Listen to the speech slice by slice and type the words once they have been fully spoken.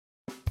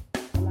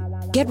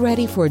Get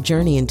ready for a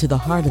journey into the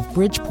heart of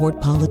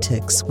Bridgeport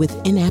politics with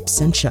In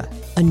Absentia,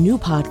 a new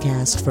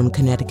podcast from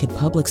Connecticut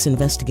Public's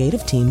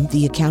investigative team,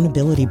 The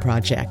Accountability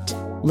Project.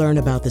 Learn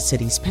about the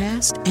city's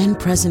past and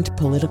present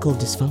political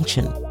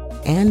dysfunction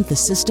and the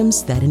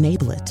systems that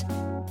enable it.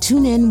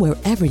 Tune in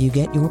wherever you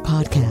get your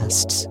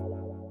podcasts.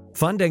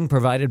 Funding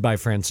provided by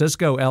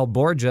Francisco L.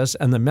 Borges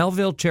and the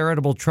Melville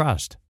Charitable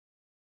Trust.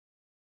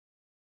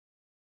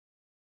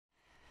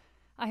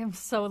 I am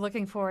so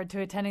looking forward to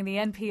attending the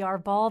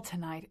NPR ball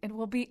tonight. It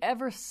will be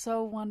ever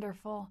so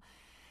wonderful.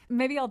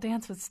 Maybe I'll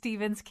dance with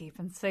Steve Inskeep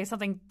and say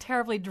something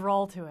terribly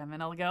droll to him,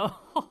 and I'll go,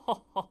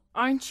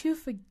 Aren't you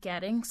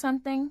forgetting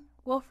something,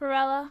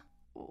 Wolferella?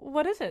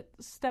 What is it,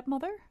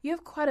 stepmother? You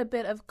have quite a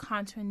bit of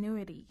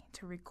continuity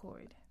to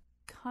record.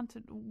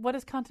 What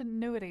is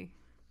continuity?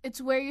 It's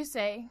where you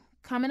say,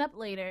 coming up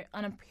later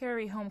on a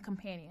Prairie Home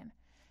Companion,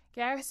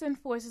 Garrison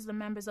forces the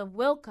members of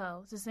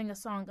Wilco to sing a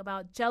song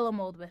about Jell-O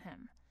mold with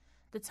him.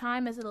 The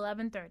time is at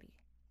 11:30.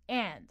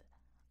 And,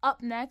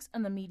 up next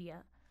on the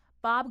media,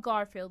 Bob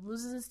Garfield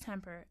loses his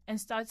temper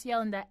and starts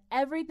yelling that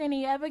everything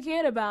he ever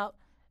cared about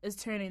is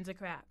turning to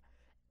crap.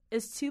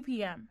 It's 2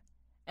 p.m.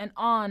 and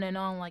on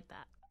like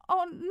that.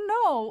 Oh,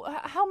 no.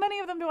 How many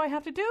of them do I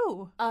have to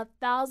do?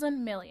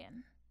 1,000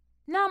 million.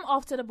 Now I'm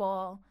off to the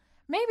ball.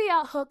 Maybe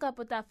I'll hook up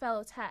with that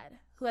fellow Ted,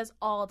 who has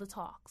all the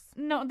talks.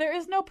 No, there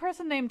is no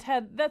person named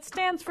Ted. That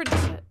stands for...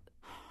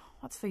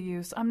 What's the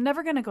use? I'm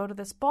never going to go to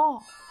this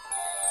ball.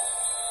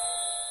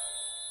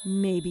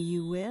 Maybe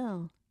you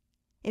will.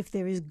 If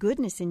there is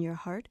goodness in your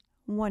heart,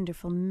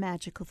 wonderful,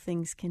 magical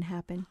things can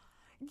happen.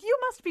 You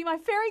must be my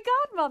fairy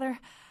godmother.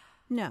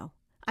 No,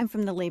 I'm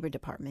from the Labor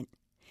Department.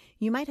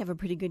 You might have a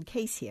pretty good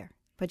case here,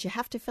 but you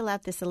have to fill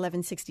out this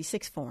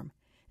 1166 form.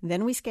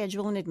 Then we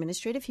schedule an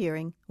administrative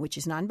hearing, which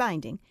is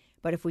non-binding,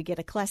 but if we get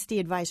a Class D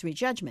advisory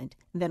judgment,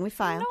 then we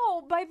file...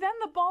 No, by then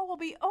the ball will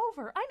be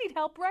over. I need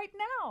help right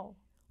now.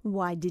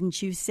 Why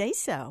didn't you say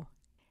so?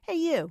 Hey,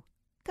 you,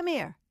 come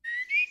here.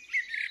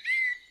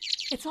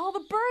 It's all the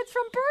birds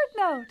from Bird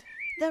Note.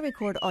 They'll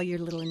record all your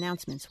little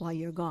announcements while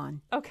you're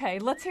gone. Okay,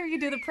 let's hear you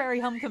do the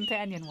Prairie Home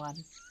Companion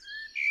one.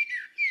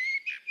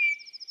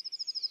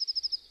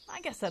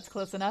 I guess that's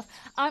close enough.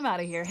 I'm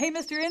out of here. Hey,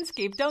 Mr.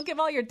 Inskeep, don't give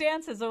all your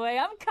dances away.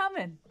 I'm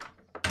coming.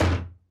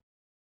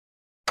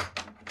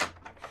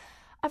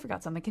 I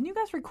forgot something. Can you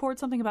guys record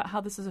something about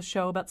how this is a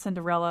show about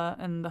Cinderella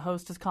and the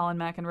host is Colin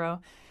McEnroe?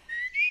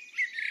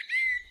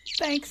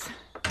 Thanks.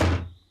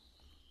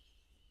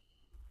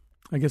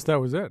 I guess that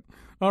was it.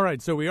 All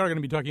right, so we are going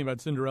to be talking about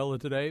Cinderella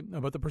today,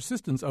 about the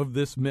persistence of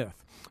this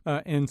myth.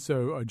 And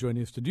so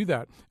joining us to do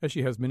that, as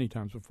she has many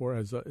times before,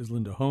 is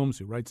Linda Holmes,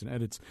 who writes and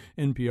edits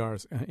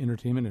NPR's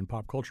entertainment and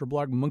pop culture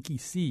blog, Monkey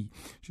See.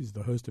 She's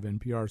the host of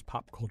NPR's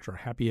Pop Culture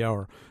Happy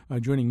Hour.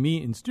 Joining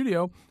me in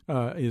studio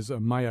is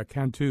Maya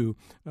Cantu,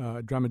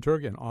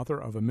 dramaturg and author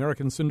of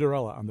American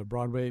Cinderella on the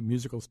Broadway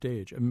musical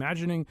stage,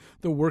 imagining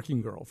the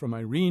working girl from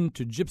Irene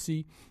to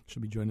Gypsy.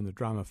 She'll be joining the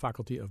drama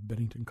faculty of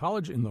Bennington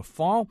College in the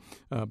fall,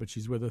 but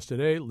she's with us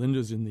today.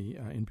 Linda's in the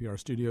NPR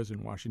studios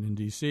in Washington,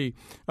 D.C.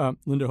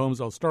 Linda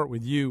Holmes, I'll start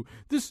with you.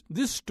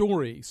 This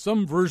story,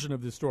 some version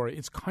of this story,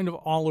 it's kind of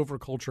all over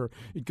culture.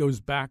 It goes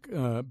back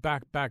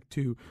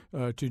to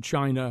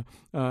China,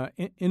 and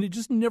it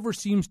just never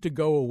seems to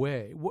go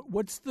away.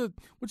 What's the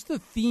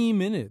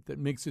theme in it that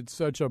makes it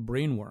such a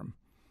brainworm?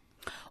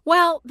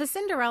 Well, the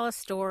Cinderella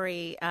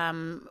story,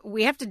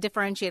 we have to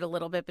differentiate a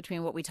little bit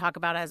between what we talk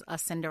about as a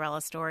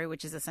Cinderella story,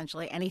 which is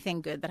essentially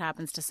anything good that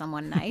happens to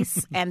someone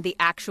nice, and the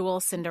actual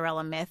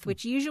Cinderella myth,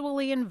 which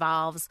usually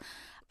involves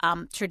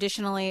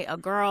traditionally a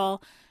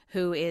girl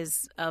who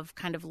is of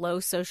kind of low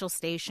social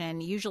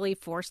station, usually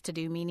forced to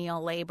do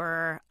menial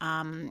labor,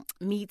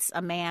 meets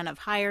a man of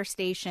higher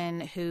station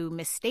who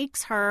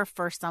mistakes her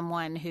for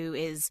someone who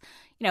is,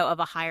 of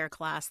a higher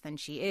class than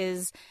she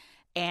is.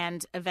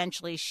 And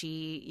eventually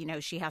she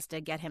has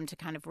to get him to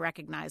kind of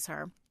recognize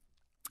her.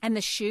 And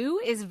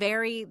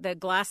the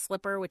glass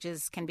slipper, which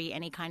can be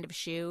any kind of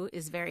shoe,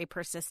 is very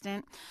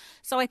persistent.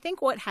 So I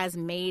think what has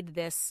made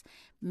this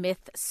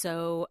myth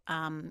so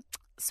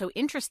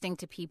interesting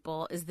to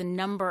people is the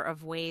number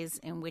of ways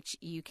in which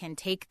you can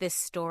take this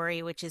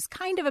story, which is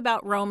kind of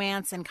about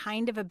romance and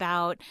kind of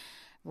about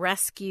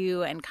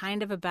rescue and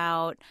kind of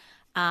about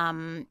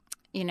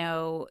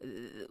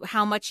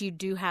how much you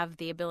do have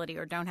the ability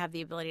or don't have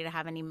the ability to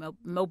have any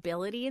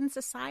mobility in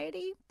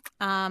society.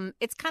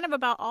 It's kind of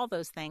about all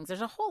those things.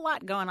 There's a whole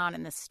lot going on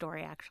in this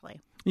story,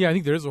 actually. Yeah, I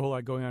think there is a whole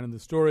lot going on in the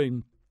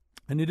story.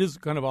 And it is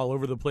kind of all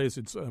over the place.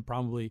 It's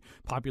probably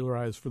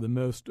popularized for the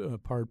most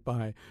part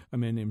by a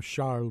man named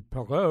Charles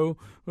Perrault,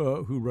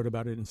 who wrote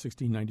about it in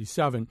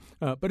 1697.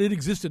 But it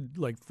existed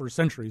for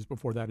centuries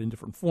before that in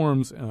different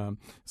forms. And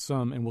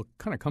we'll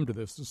kind of come to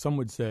this. Some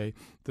would say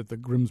that the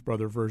Grimm's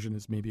brother version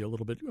is maybe a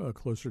little bit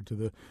closer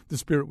to the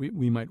spirit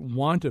we might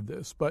want of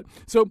this. But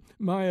so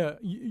Maya,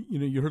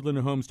 you heard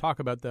Linda Holmes talk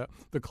about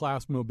the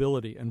class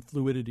mobility and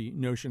fluidity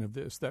notion of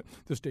this, that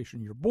the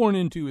station you're born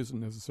into isn't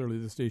necessarily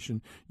the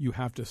station you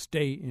have to stay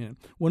stay in.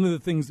 One of the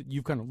things that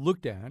you've kind of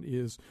looked at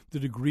is the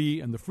degree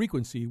and the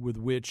frequency with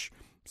which,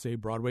 say,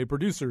 Broadway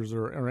producers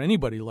or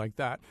anybody like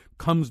that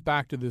comes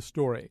back to this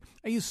story.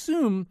 I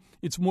assume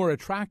it's more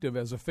attractive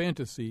as a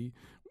fantasy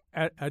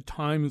at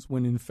times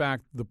when, in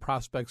fact, the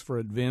prospects for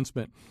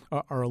advancement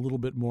are a little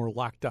bit more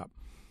locked up.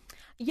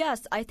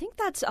 Yes, I think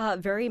that's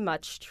very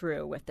much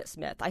true with this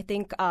myth. I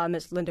think,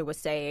 as Linda was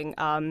saying,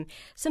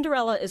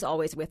 Cinderella is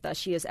always with us.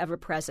 She is ever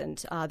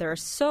present. There are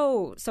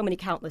so many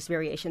countless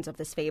variations of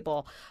this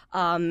fable.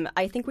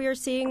 I think we are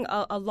seeing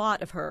a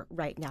lot of her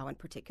right now in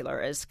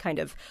particular as kind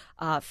of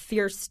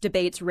fierce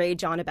debates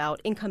rage on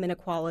about income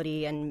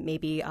inequality and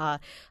maybe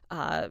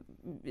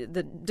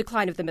the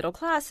decline of the middle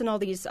class and all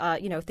these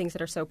things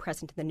that are so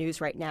present in the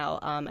news right now.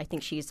 I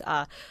think she's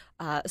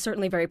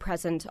certainly very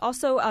present.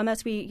 Also,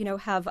 as we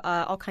have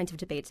all kinds of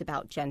debates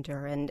about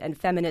gender and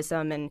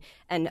feminism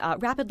and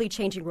rapidly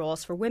changing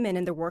roles for women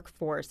in the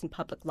workforce and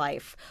public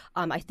life.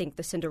 I think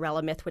the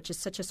Cinderella myth, which is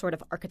such a sort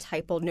of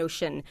archetypal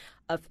notion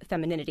of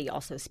femininity,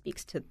 also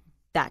speaks to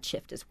that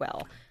shift as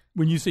well.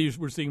 When you say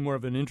we're seeing more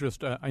of an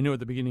interest, I know at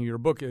the beginning of your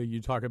book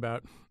you talk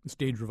about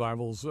stage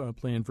revivals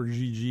planned for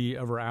Gigi,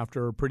 Ever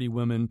After, Pretty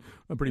Woman.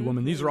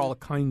 These are all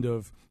kind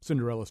of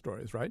Cinderella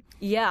stories, right?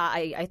 Yeah,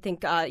 I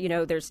think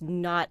there's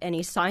not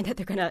any sign that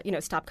they're going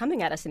to stop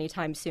coming at us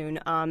anytime soon.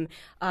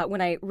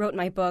 When I wrote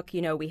my book,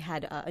 we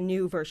had a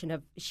new version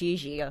of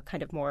Gigi, a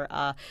kind of more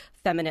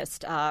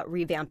feminist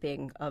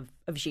revamping of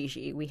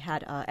Gigi. We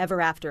had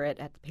Ever After at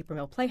the Paper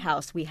Mill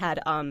Playhouse. We had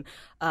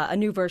a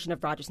new version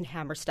of Rodgers and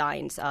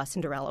Hammerstein's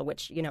Cinderella,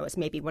 which is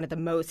maybe one of the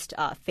most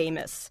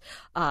famous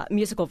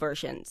musical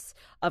versions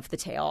of the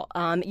tale.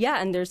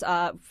 And there's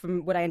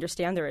from what I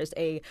understand, there is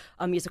a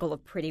musical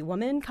of Pretty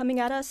Woman coming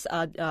at us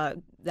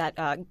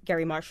that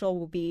Gary Marshall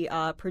will be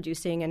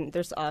producing, and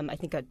there's I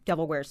think a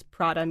Devil Wears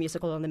Prada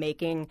musical in the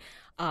making.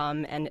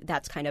 And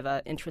that's kind of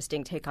an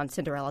interesting take on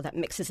Cinderella that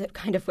mixes it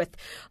kind of with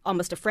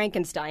almost a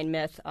Frankenstein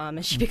myth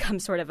as she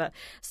becomes sort of a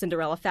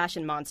Cinderella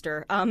fashion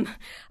monster.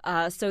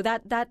 So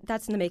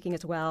that's in the making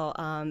as well.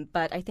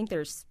 But I think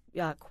there's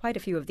quite a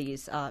few of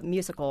these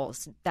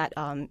musicals that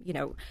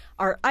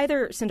are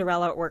either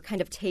Cinderella or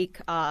kind of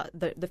take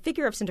the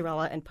figure of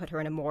Cinderella and put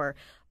her in a more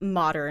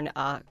modern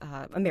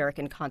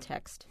American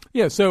context.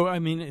 Yeah, so I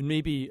mean, and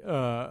maybe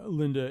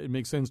Linda, it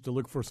makes sense to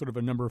look for sort of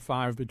a number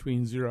 5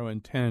 between 0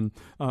 and 10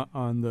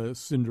 on the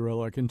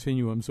Cinderella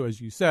continuum. So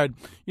as you said,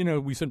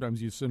 we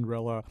sometimes use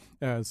Cinderella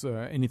as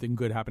anything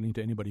good happening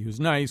to anybody who's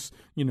nice.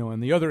 On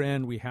the other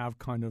end, we have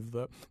kind of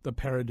the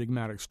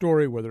paradigmatic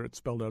story, whether it's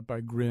spelled out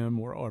by Grimm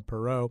or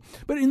Perrault.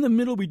 But in the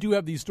middle, we do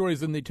have these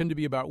stories, and they tend to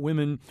be about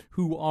women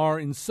who are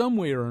in some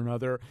way or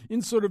another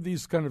in sort of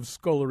these kind of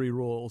scullery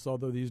roles,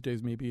 although these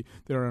days maybe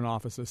they're an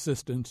office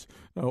assistant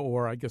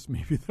or I guess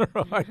maybe they're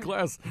a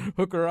high-class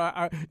hooker.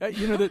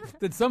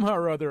 That somehow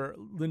or other,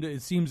 Linda,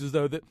 it seems as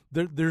though that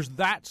there's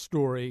that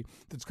story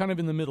that's kind of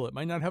in the middle. It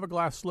might not have a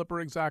glass slipper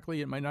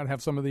exactly. It might not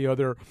have some of the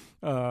other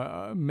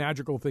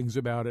magical things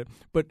about it,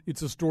 but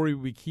it's a story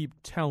we keep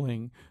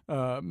telling,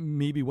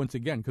 maybe once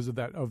again because of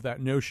that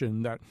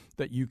notion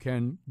that you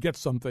can get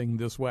something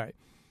this way.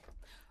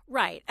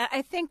 Right.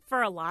 I think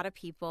for a lot of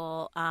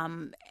people,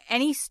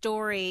 any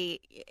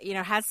story,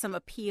 has some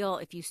appeal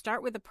if you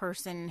start with a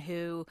person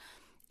who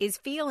is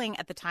feeling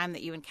at the time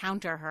that you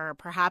encounter her,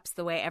 perhaps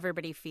the way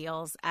everybody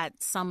feels at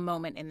some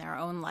moment in their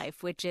own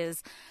life, which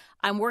is,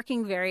 I'm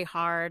working very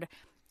hard.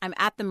 I'm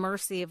at the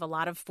mercy of a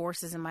lot of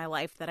forces in my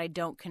life that I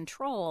don't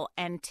control.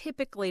 And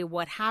typically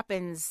what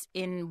happens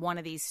in one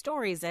of these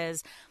stories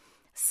is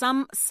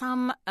some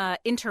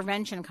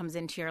intervention comes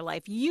into your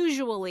life.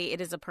 Usually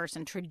it is a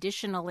person.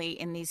 Traditionally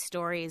in these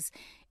stories,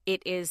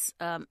 it is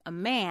a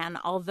man.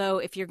 Although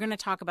if you're going to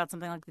talk about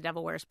something like The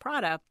Devil Wears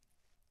Prada,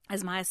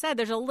 as Maya said,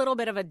 there's a little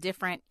bit of a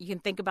different – you can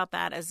think about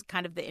that as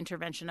kind of the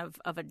intervention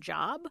of a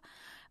job.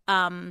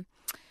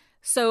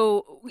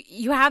 So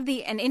you have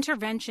an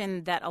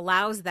intervention that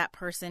allows that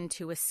person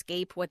to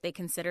escape what they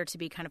consider to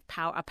be kind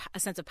of a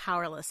sense of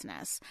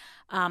powerlessness.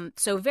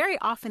 So very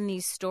often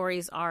these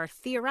stories are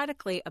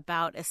theoretically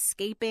about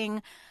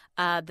escaping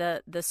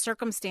the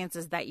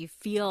circumstances that you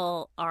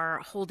feel are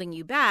holding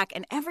you back.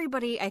 And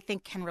everybody, I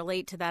think, can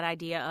relate to that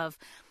idea of,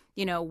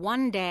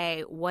 one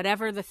day,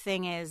 whatever the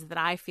thing is that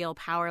I feel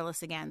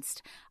powerless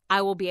against,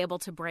 I will be able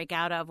to break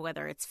out of,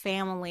 whether it's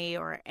family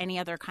or any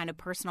other kind of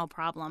personal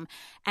problem,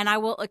 and I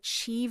will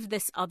achieve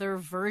this other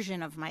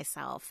version of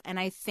myself. And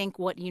I think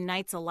what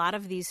unites a lot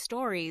of these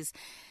stories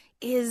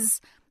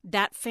is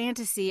that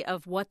fantasy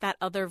of what that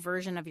other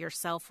version of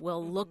yourself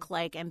will look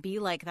like and be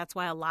like. That's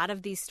why a lot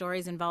of these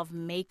stories involve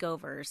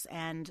makeovers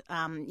and,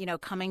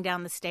 coming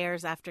down the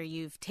stairs after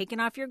you've taken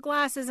off your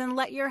glasses and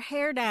let your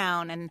hair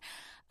down,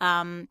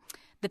 and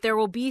that there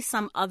will be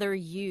some other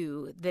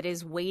you that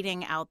is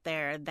waiting out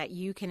there that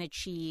you can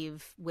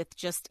achieve with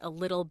just a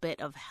little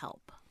bit of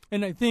help.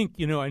 And I think,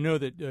 I know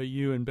that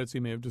you and Betsy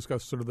may have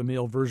discussed sort of the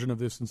male version of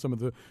this in some of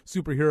the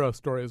superhero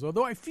stories,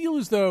 although I feel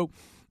as though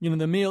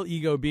the male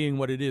ego being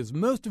what it is.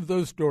 Most of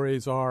those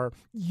stories are,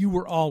 you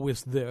were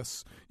always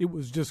this. It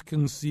was just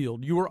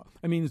concealed.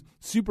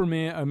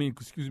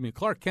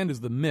 Clark Kent is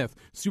the myth.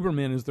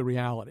 Superman is the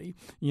reality.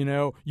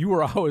 You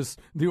were always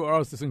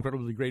this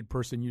incredibly great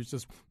person. You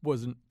just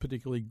wasn't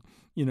particularly,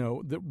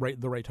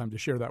 the right time to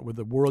share that with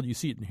the world. You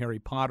see it in Harry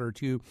Potter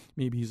too.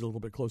 Maybe he's a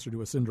little bit closer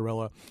to a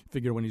Cinderella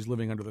figure when he's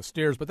living under the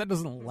stairs, but that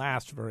doesn't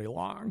last very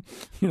long.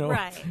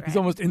 Right. He's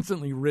almost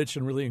instantly rich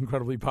and really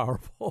incredibly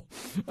powerful.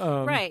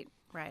 Right.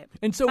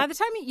 And so by the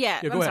time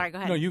go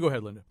ahead. No, you go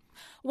ahead, Linda.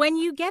 When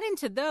you get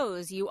into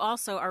those, you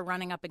also are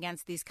running up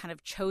against these kind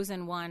of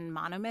chosen one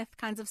monomyth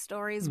kinds of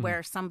stories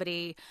where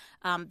somebody,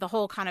 the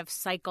whole kind of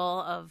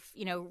cycle of,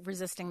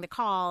 resisting the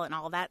call and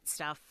all that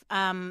stuff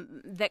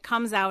that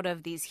comes out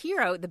of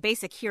the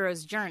basic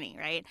hero's journey,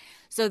 right?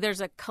 So there's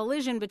a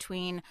collision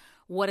between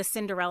what a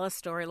Cinderella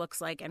story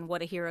looks like and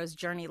what a hero's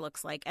journey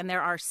looks like. And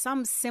there are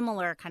some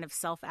similar kind of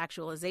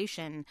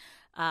self-actualization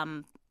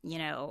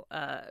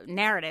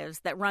narratives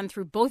that run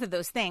through both of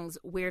those things,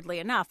 weirdly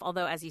enough,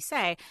 although, as you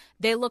say,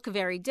 they look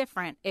very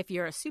different if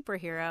you're a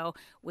superhero,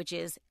 which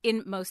is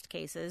in most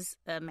cases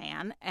a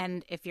man,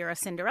 and if you're a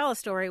Cinderella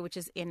story, which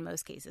is in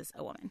most cases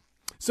a woman.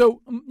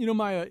 So,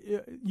 Maya,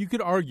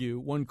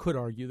 one could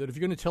argue that if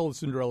you're going to tell a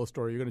Cinderella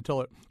story, you're going to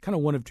tell it kind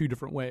of one of two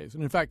different ways.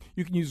 And in fact,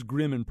 you can use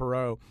Grimm and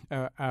Perrault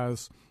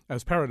as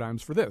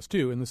paradigms for this,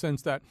 too, in the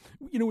sense that,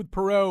 with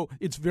Perrault,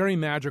 it's very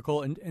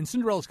magical, and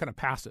Cinderella's kind of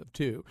passive,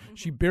 too.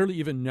 She barely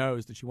even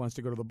knows that she wants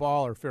to go to the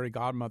ball. Her fairy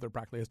godmother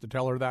practically has to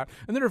tell her that.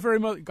 And then her fairy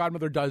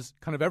godmother does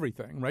kind of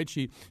everything, right?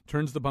 She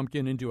turns the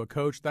pumpkin into a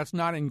coach. That's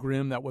not in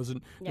Grimm. That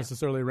wasn't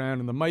necessarily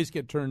around. And the mice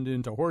get turned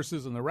into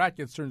horses, and the rat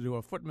gets turned into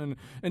a footman.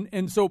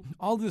 And so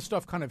all this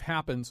stuff kind of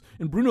happens.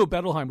 And Bruno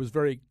Bettelheim was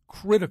very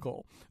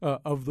critical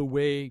of the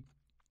way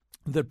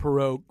that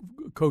Perrault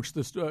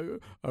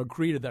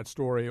created that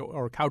story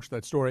or couched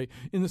that story,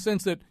 in the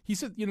sense that he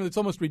said, it's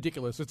almost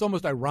ridiculous. It's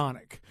almost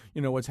ironic,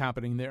 what's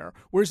happening there.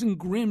 Whereas in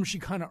Grimm, she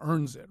kind of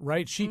earns it,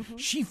 right? She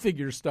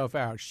figures stuff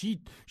out. She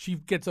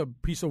gets a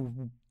piece of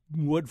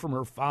wood from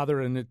her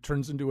father and it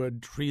turns into a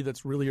tree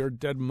that's really her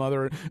dead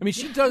mother. I mean,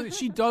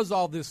 she does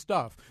all this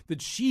stuff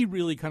that she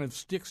really kind of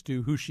sticks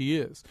to who she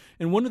is.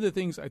 And one of the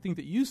things I think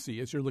that you see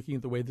as you're looking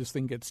at the way this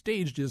thing gets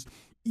staged is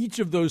each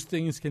of those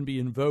things can be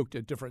invoked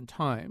at different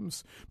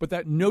times. But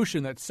that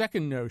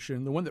second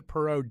notion, the one that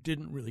Perrault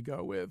didn't really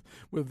go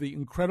with the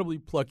incredibly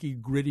plucky,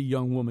 gritty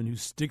young woman who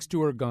sticks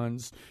to her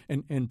guns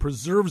and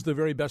preserves the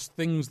very best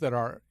things that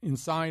are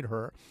inside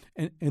her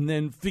and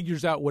then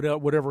figures out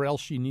whatever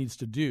else she needs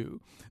to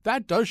do.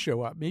 That does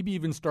show up, maybe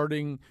even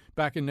starting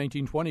back in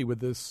 1920 with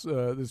this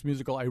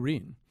musical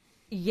Irene.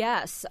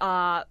 Yes.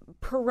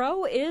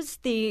 Perrault is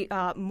the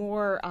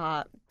more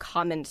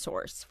common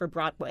source for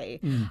Broadway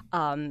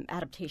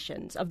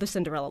adaptations of the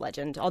Cinderella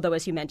legend, although,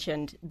 as you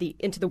mentioned, the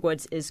Into the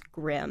Woods is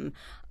Grimm.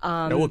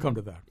 We'll come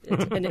to that.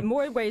 And in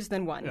more ways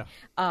than one.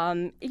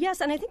 Yeah. Yes,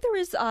 and I think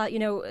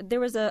there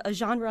was a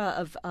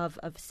genre of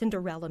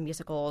Cinderella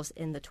musicals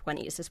in the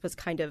 20s. This was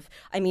kind of,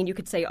 you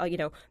could say,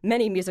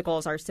 many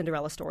musicals are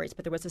Cinderella stories,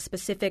 but there was a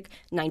specific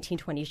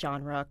 1920s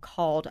genre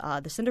called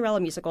the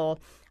Cinderella musical.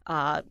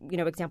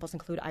 Examples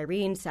include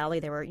Irene, Sally.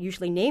 They were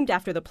usually named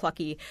after the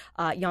plucky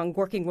young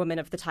working woman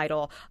of the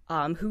title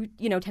who,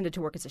 tended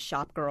to work as a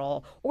shop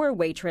girl or a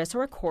waitress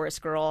or a chorus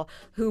girl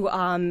who,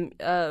 in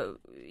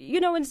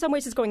some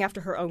ways is going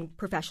after her own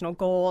professional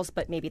goals,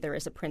 but maybe there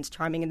is a Prince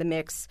Charming in the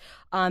mix.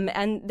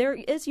 And there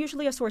is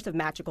usually a source of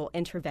magical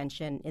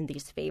intervention in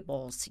these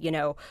fables.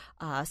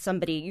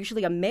 Somebody,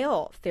 usually a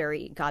male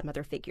fairy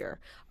godmother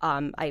figure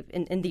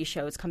in these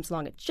shows comes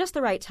along at just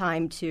the right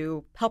time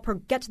to help her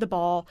get to the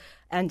ball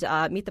and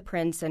meet the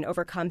prince and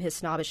overcome his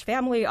snobbish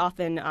family,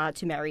 often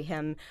to marry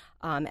him.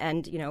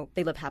 And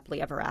they live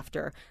happily ever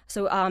after.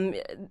 So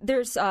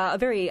there's a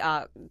very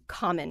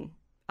common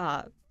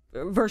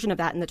version of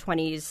that in the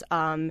 20s.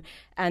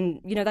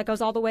 And, that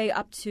goes all the way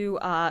up to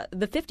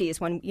the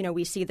 50s when,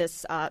 we see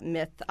this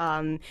myth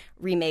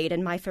remade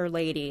in My Fair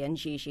Lady and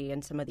Gigi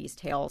and some of these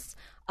tales.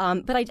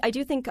 But I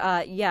do think,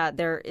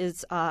 there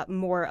is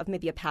more of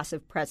maybe a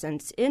passive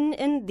presence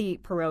in the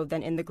Perrault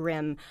than in the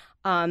Grimm,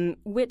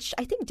 which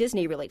I think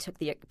Disney really took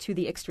to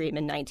the extreme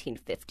in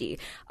 1950.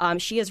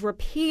 She is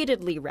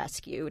repeatedly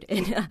rescued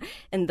in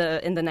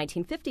the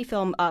 1950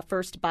 film,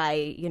 first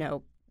by,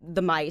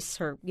 the mice,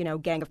 her,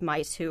 gang of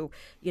mice who,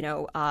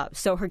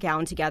 sew her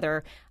gown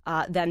together,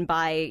 then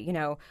by,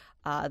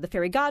 the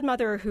fairy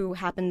godmother who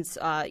happens,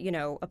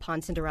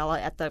 upon Cinderella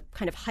at the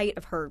kind of height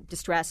of her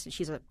distress.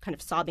 She's a kind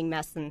of sobbing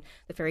mess, and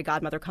the fairy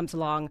godmother comes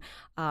along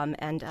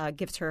and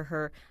gives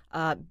her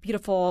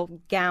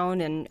beautiful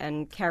gown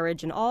and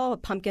carriage and all,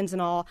 pumpkins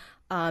and all,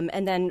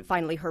 and then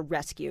finally her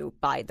rescue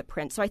by the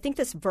prince. So I think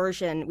this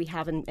version we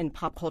have in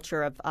pop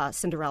culture of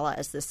Cinderella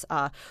as this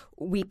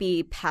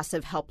weepy,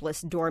 passive,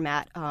 helpless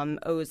doormat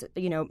owes,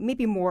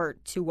 maybe more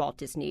to Walt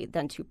Disney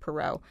than to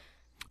Perrault.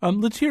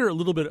 Let's hear a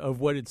little bit of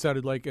what it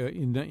sounded like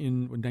in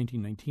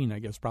 1919, I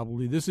guess,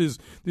 probably. This is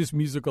this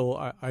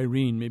musical,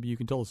 Irene. Maybe you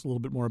can tell us a little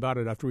bit more about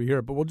it after we hear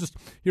it. But we'll just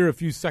hear a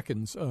few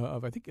seconds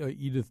of, I think,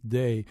 Edith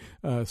Day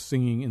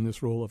singing in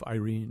this role of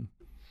Irene.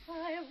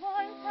 I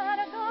once had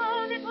a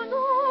gown, it was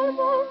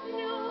almost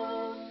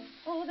new.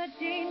 Oh, the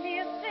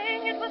daintiest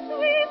thing, it was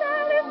sweet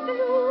and it's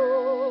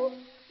blue.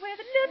 With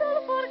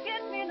little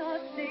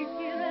forget-me-nots placed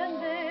here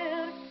and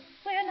there.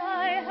 When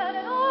I had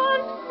it on,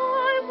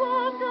 I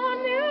walked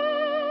on the air.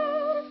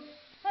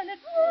 And it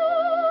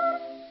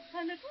roared,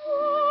 and it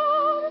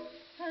roared,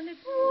 and it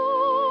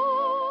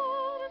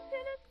roared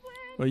in its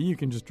way. Well, you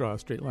can just draw a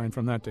straight line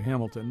from that to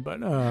Hamilton,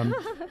 but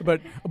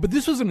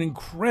this was an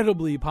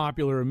incredibly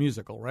popular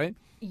musical, right?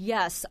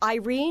 Yes,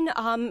 Irene,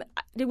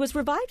 it was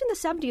revived in the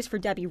 70s for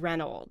Debbie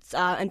Reynolds,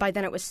 and by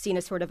then it was seen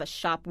as sort of a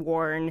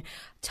shop-worn,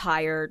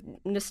 tired,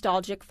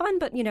 nostalgic, fun,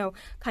 but,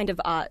 kind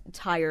of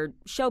tired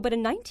show. But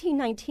in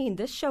 1919,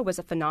 this show was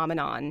a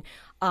phenomenon.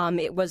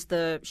 It was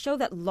the show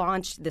that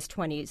launched this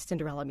 20s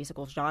Cinderella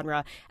musical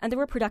genre, and there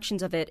were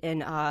productions of it in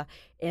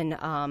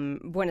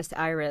Buenos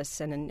Aires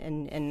and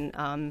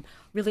in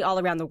really all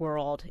around the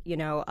world.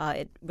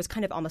 It was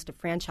kind of almost a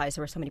franchise.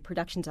 There were so many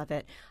productions of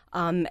it,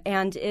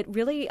 and it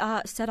really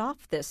set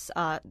off this.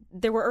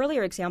 There were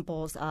earlier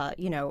examples,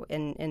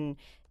 in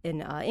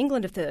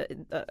England of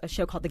a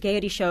show called The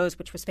Gaiety Shows,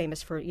 which was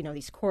famous for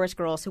these chorus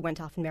girls who went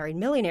off and married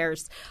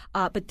millionaires.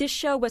 But this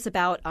show was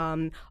about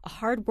a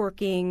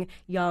hardworking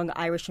young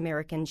Irish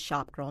American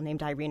shop girl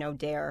named Irene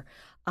O'Dare,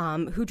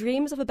 who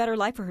dreams of a better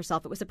life for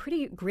herself. It was a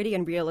pretty gritty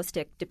and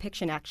realistic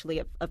depiction, actually,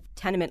 of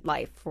tenement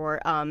life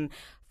for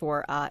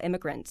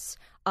immigrants.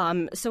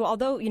 So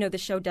although, the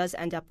show does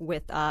end up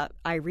with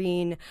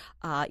Irene,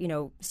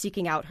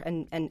 seeking out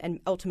and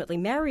ultimately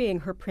marrying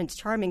her Prince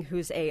Charming,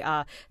 who's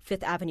a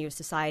Fifth Avenue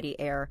Society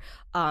heir,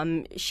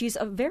 she's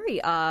a very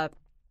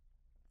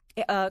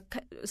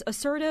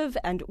assertive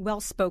and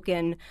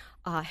well-spoken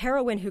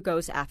heroine who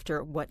goes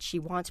after what she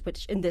wants,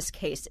 which in this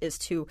case is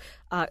to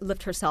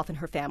lift herself and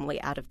her family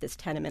out of this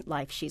tenement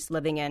life she's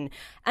living in.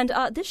 And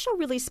this show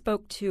really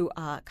spoke to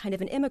kind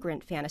of an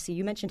immigrant fantasy.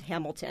 You mentioned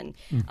Hamilton,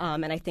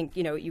 and I think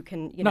you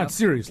can not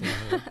seriously.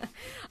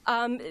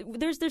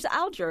 There's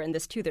Alger in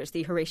this too. There's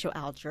the Horatio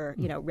Alger,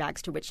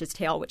 rags to riches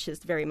tale, which is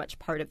very much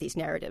part of these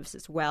narratives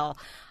as well.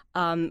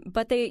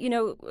 But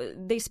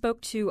they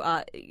spoke to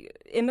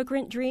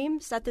immigrant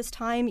dreams at this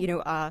time.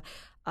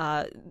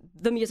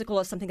 The musical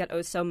is something that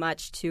owes so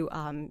much to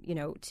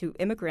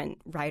immigrant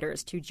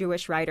writers, to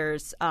Jewish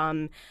writers.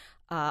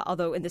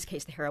 Although in this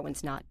case the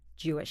heroine's not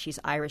Jewish, she's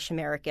Irish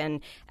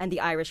American, and the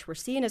Irish were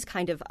seen as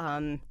kind of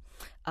an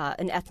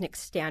ethnic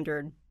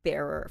standard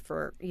bearer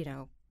for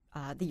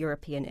the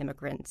European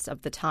immigrants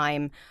of the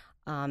time.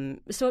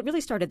 So it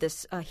really started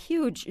this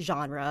huge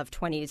genre of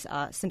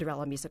 20s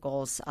Cinderella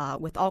musicals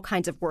with all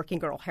kinds of working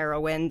girl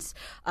heroines.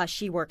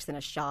 She works in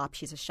a shop.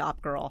 She's a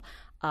shop girl.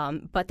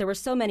 But there were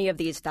so many of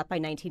these that by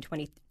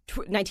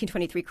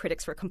 1923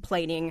 critics were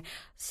complaining,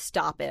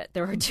 stop it.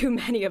 There are too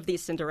many of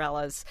these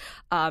Cinderellas.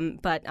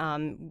 But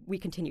we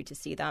continue to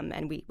see them,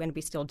 and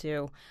we still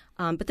do.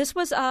 But this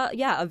was,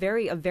 a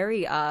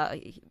very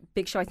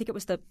big show. I think it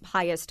was the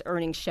highest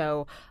earning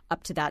show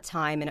up to that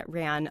time, and it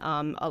ran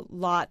a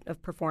lot of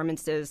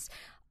performances.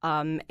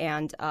 As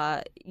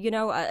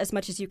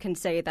much as you can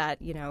say that,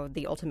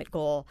 the ultimate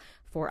goal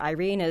for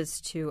Irene is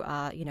to,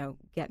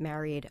 get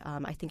married,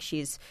 I think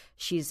she's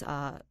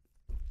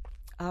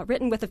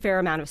written with a fair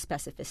amount of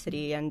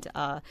specificity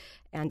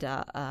and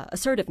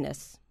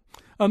assertiveness.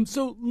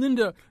 So,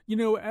 Linda,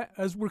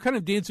 as we're kind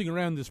of dancing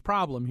around this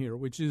problem here,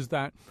 which is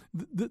that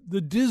the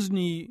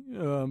Disney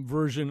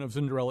version of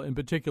Cinderella in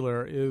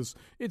particular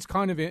it's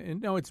kind of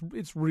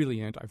it's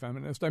really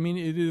anti-feminist. I mean,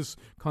 it is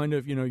kind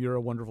of you're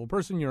a wonderful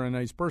person, you're a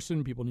nice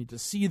person, people need to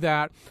see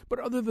that. But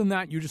other than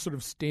that, you just sort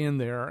of stand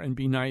there and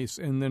be nice,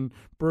 and then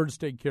birds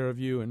take care of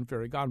you, and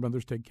fairy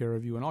godmothers take care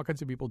of you, and all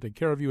kinds of people take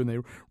care of you, and they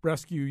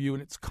rescue you,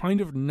 and it's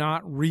kind of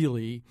not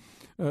really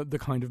the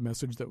kind of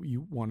message that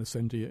you want to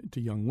send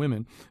to young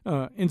women.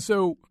 And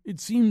so it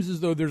seems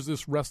as though there's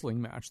this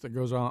wrestling match that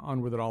goes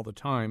on with it all the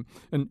time.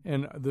 And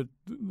the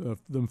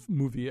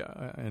movie,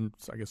 and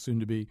I guess soon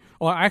to be,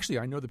 well, actually,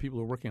 I know the people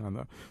who are working on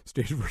the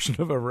stage version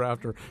of Ever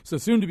After, so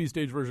soon to be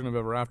stage version of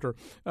Ever After.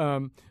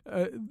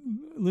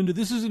 Linda,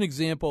 this is an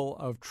example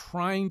of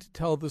trying to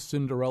tell the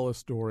Cinderella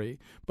story,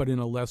 but in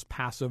a less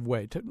passive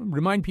way. To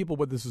remind people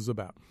what this is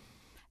about.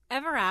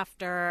 Ever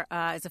After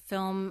is a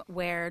film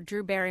where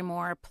Drew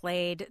Barrymore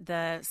played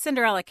the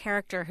Cinderella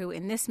character, who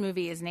in this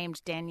movie is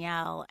named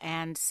Danielle,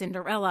 and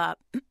Cinderella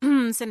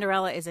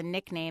is a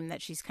nickname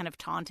that she's kind of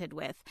taunted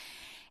with.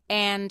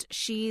 And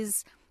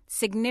she's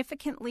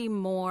significantly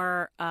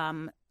more,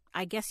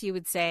 I guess you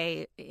would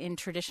say in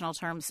traditional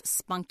terms,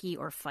 spunky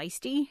or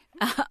feisty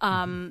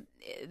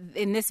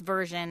in this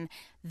version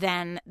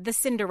than the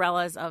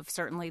Cinderellas of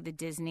certainly the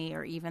Disney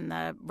or even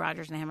the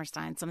Rodgers and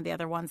Hammerstein, some of the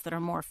other ones that are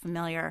more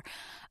familiar.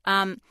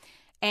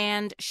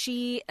 And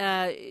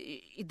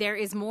there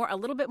is a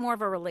little bit more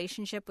of a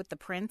relationship with the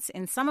prince.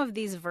 In some of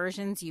these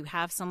versions, you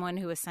have someone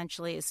who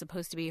essentially is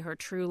supposed to be her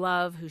true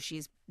love, who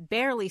she's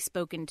barely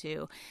spoken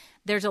to.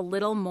 There's a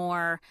little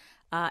more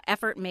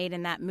effort made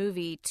in that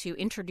movie to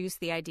introduce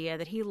the idea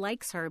that he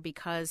likes her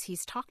because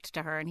he's talked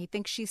to her and he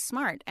thinks she's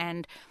smart.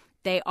 And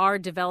they are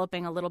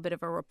developing a little bit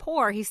of a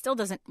rapport. He still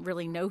doesn't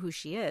really know who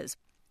she is.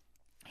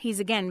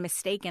 He's, again,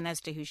 mistaken as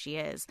to who she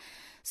is.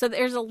 So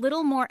there's a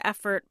little more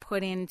effort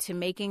put into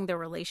making the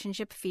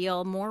relationship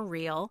feel more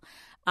real.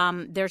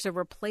 There's a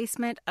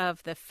replacement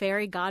of the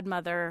fairy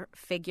godmother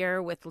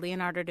figure with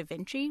Leonardo da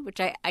Vinci,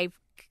 which I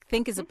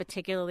think is a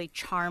particularly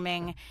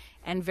charming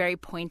and very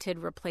pointed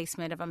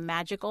replacement of a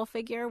magical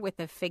figure with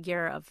a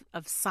figure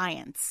of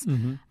science.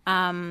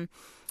 Mm-hmm.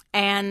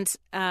 And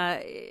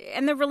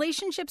the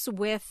relationships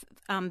with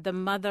the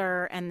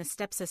mother and the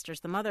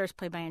stepsisters. The mother is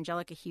played by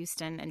Angelica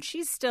Houston, and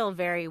she's still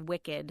very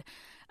wicked.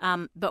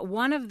 But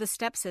one of the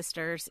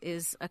stepsisters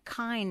is a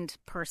kind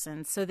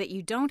person, so that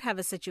you don't have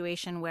a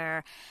situation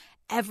where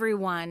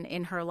everyone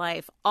in her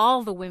life,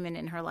 all the women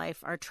in her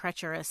life, are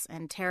treacherous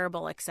and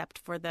terrible except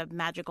for the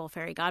magical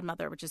fairy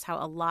godmother, which is how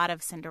a lot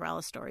of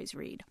Cinderella stories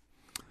read.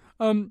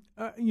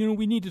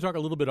 We need to talk a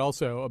little bit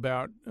also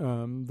about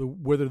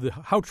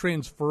how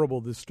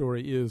transferable this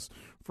story is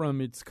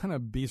from its kind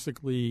of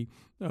basically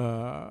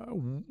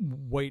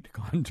white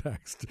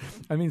context.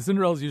 I mean,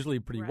 Cinderella's usually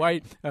pretty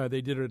white.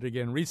 They did it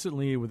again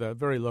recently with a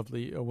very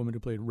lovely woman who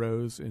played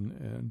Rose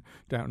in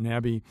Downton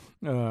Abbey.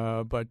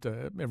 But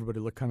everybody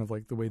looked kind of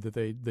like the way that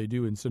they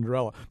do in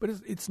Cinderella. But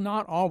it's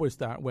not always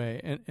that way.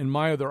 And in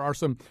Maya, there are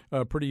some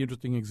pretty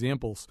interesting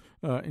examples,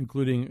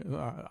 including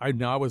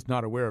I was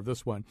not aware of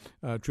this one,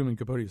 Truman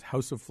Capote's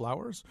House of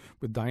Flowers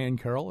with Diane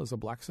Carroll as a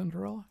black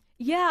Cinderella.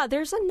 Yeah,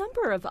 there's a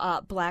number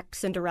of black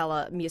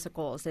Cinderella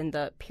musicals in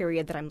the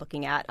period that I'm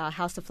looking at.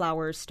 House of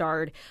Flowers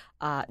starred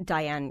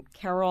Diane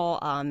Carroll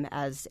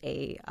as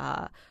a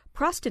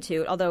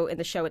prostitute, although in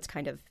the show it's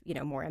kind of,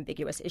 more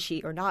ambiguous. Is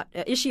she or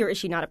is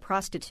she not a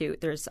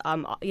prostitute? There's,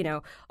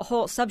 a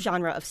whole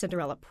subgenre of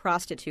Cinderella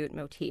prostitute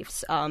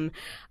motifs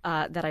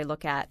that I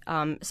look at.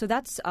 So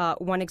that's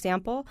one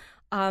example.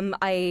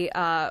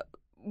 I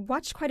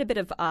watched quite a bit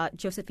of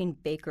Josephine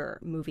Baker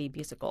movie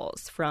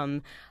musicals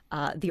from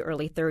the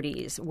early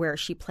 30s where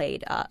she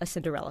played a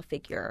Cinderella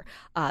figure,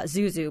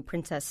 Zuzu,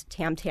 Princess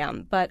Tam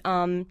Tam. But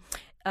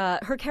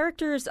her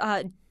characters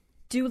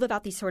do live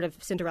out these sort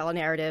of Cinderella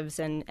narratives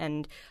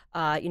and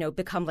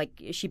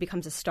she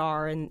becomes a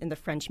star in the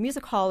French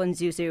music hall in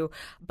Zuzu.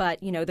 But,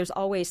 there's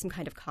always some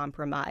kind of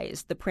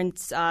compromise. The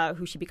prince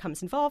who she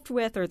becomes involved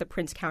with, or the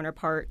prince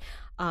counterpart,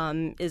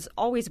 is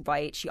always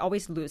white. She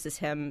always loses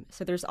him.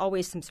 So there's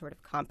always some sort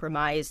of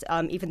compromise,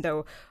 even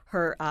though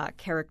her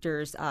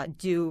characters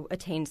do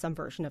attain some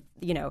version of,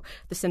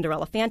 the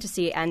Cinderella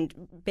fantasy. And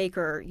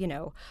Baker,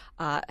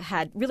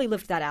 had really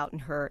lived that out in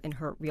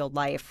her real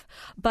life.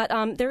 But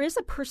there is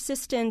a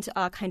persistent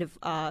kind of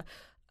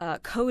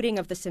coding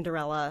of the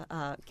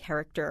Cinderella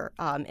character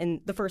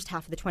in the first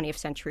half of the 20th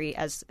century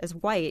as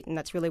white, and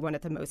that's really one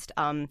of the most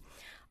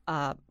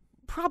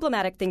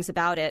problematic things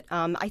about it.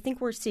 I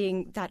think we're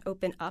seeing that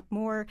open up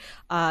more.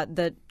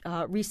 The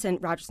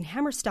recent Rodgers and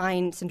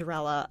Hammerstein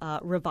Cinderella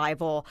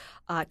revival,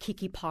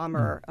 Keke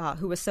Palmer,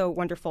 who was so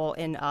wonderful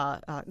in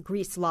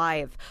Grease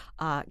Live,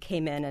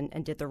 came in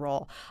and did the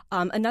role.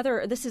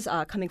 This is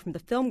coming from the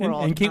film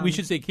world. And we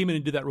should say came in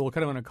and did that role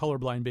kind of on a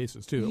colorblind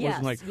basis, too. It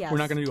wasn't like, we're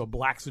not going to do a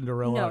black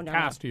Cinderella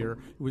cast here.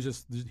 It was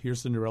just, here's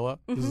Cinderella.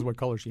 Mm-hmm. This is what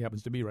color she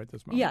happens to be right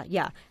this moment.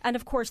 Yeah. And,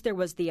 of course, there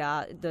was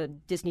the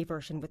Disney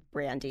version with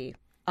Brandy.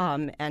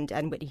 And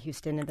Whitney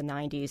Houston in the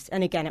 90s.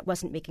 And again, it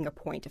wasn't making a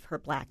point of her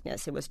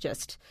blackness. It was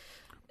just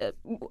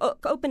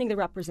opening the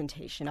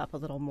representation up a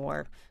little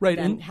more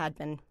than had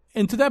been.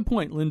 And to that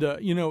point, Linda,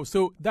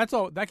 so that's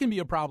all. That can be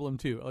a problem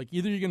too. Like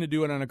either you're going to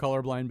do it on a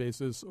colorblind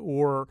basis,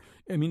 or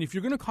if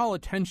you're going to call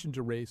attention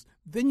to race,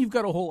 then you've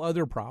got a whole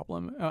other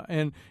problem.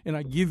 And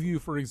I give you,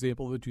 for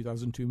example, the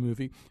 2002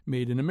 movie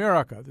Made in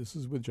America. This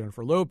is with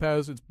Jennifer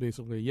Lopez. It's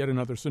basically yet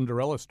another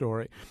Cinderella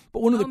story.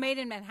 But Made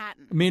in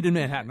Manhattan. Made in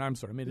Manhattan. I'm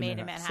sorry, Made in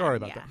Manhattan. Sorry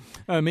about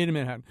that. Made in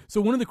Manhattan. So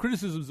one of the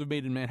criticisms of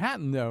Made in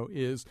Manhattan, though,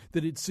 is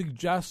that it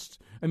suggests.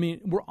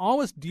 We're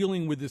always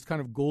dealing with this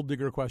kind of gold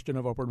digger question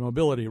of upward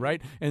mobility,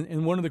 right?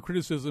 And one of the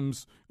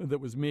criticisms that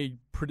was made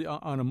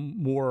on a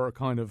more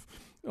kind of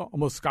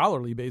almost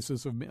scholarly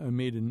basis of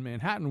Made in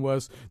Manhattan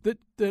was that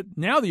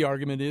now the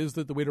argument is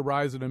that the way to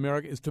rise in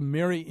America is to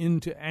marry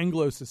into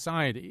Anglo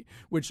society,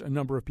 which a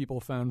number of people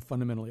found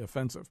fundamentally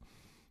offensive.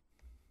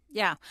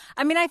 Yeah.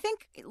 I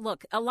think,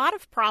 look, a lot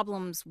of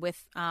problems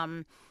with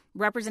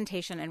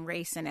representation and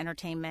race in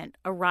entertainment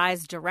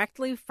arise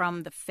directly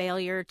from the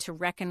failure to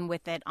reckon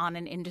with it on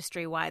an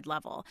industry-wide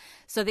level,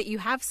 so that you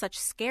have such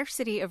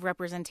scarcity of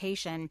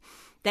representation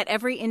that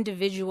every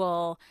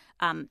individual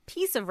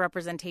piece of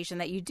representation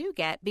that you do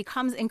get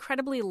becomes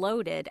incredibly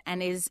loaded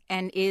and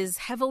is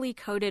heavily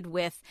coded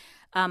with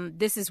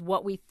this is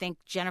what we think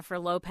Jennifer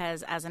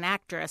Lopez as an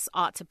actress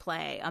ought to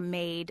play, a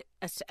maid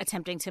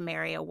attempting to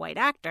marry a white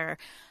actor.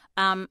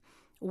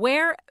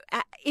 where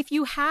if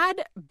you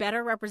had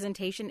better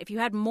representation, if you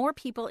had more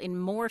people in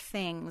more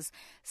things,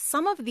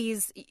 some of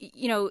these,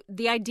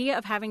 the idea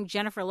of having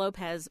Jennifer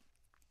Lopez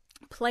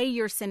play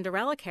your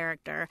Cinderella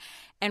character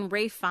and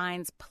Ralph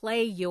Fiennes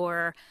play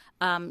your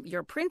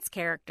Prince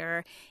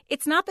character,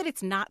 it's not that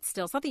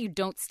you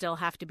don't still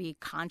have to be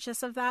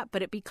conscious of that,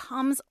 but it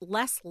becomes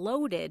less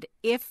loaded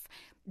if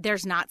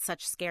there's not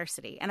such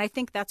scarcity. And I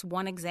think that's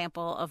one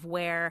example of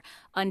where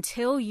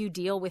until you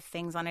deal with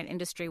things on an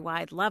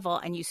industry-wide level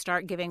and you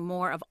start giving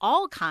more of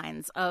all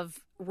kinds of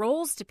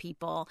roles to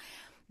people,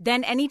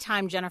 then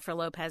anytime Jennifer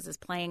Lopez is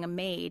playing a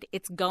maid,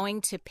 it's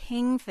going to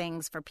ping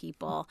things for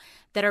people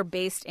that are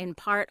based in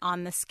part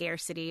on the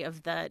scarcity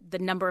of the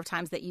number of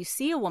times that you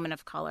see a woman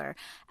of color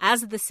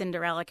as the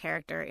Cinderella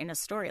character in a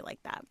story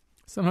like that.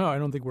 Somehow, I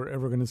don't think we're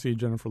ever going to see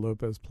Jennifer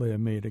Lopez play a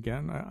maid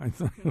again. I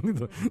think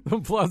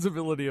the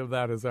plausibility of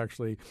that is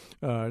actually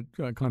kind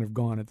of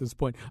gone at this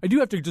point. I do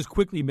have to just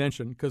quickly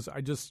mention, because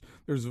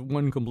there's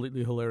one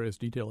completely hilarious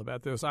detail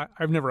about this.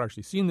 I've never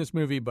actually seen this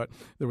movie, but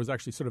there was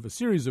actually sort of a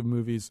series of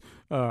movies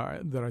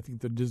that I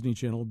think the Disney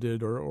Channel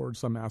did, or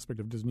some aspect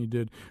of Disney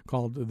did,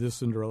 called This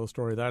Cinderella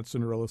Story, That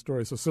Cinderella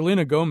Story. So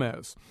Selena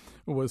Gomez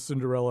was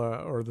Cinderella,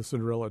 or the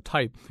Cinderella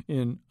type,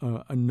 in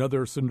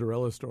Another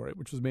Cinderella Story,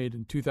 which was made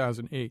in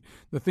 2008.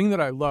 The thing that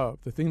I love,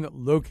 the thing that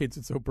locates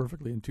it so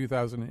perfectly in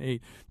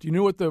 2008, do you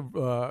know what the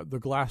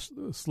glass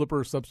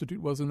slipper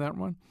substitute was in that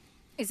one?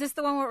 Is this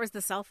the one where it was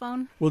the cell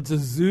phone? Well, it's a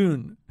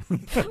Zune. Oh,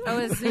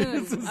 a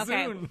Zune. It's a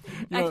Okay.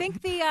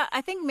 Zune.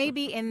 I think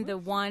maybe in the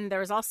one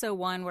there was also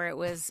one where it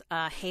was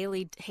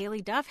Hilary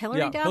Duff.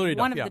 Hillary Duff.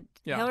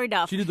 Hilary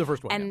Duff. She did the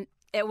first one. And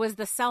it was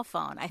the cell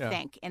phone, I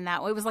think, in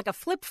that it was like a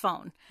flip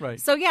phone. Right.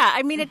 So yeah,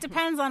 I mean, it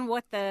depends on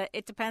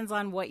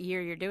what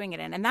year you're doing it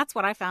in, and that's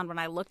what I found when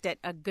I looked at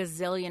a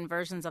gazillion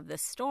versions of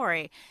this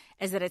story,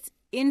 is that it's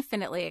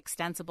infinitely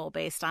extensible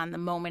based on the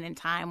moment in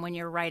time when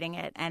you're writing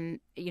it, and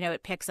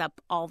it picks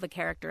up all the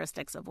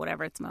characteristics of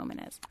whatever its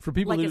moment is. For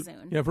people like who, a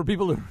Zune. Yeah, for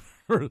people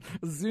who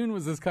Zune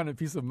was this kind of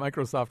piece of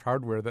Microsoft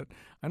hardware that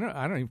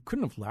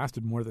couldn't have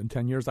lasted more than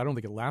 10 years. I don't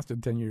think it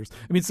lasted 10 years.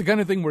 I mean, it's the kind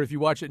of thing where if you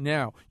watch it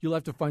now, you'll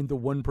have to find the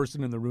one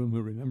person in the room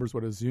who remembers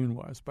what a Zune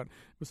was. But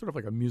it was sort of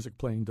like a music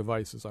playing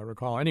device, as I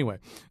recall. Anyway,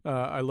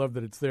 I love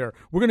that it's there.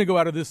 We're going to go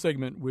out of this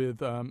segment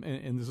with,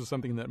 and this is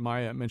something that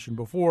Maya mentioned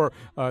before.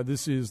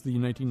 This is the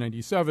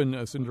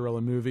 1997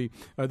 Cinderella movie.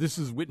 This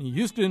is Whitney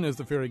Houston as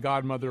the fairy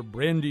godmother.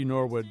 Brandy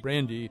Norwood,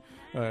 Brandy,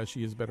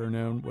 she is better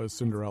known, was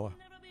Cinderella.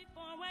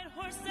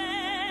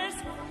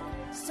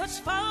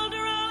 Such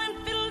folderol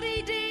and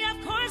fiddle-dee-dee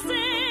of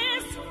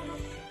courses,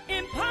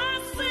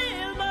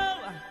 impossible.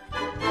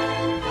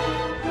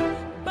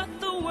 But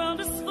the world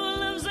is full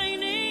of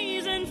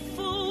zanies and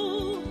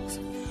fools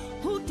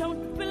who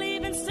don't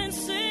believe in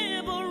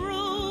sensible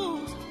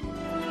rules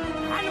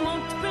and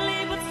won't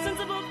believe what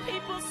sensible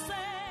people say.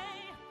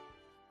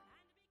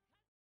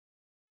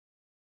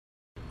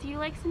 Do you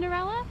like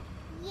Cinderella?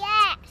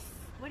 Yes,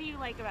 What do you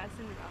like about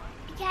Cinderella?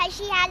 because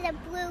she has a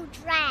blue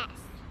dress.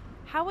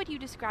 How would you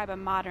describe a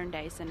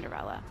modern-day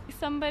Cinderella?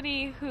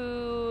 Somebody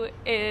who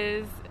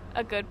is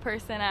a good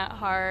person at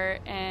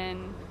heart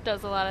and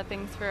does a lot of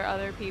things for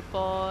other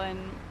people and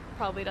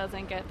probably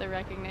doesn't get the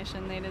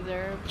recognition they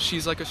deserve.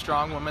 She's like a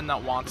strong woman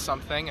that wants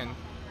something and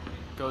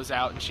goes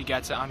out and she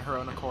gets it on her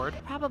own accord.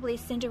 Probably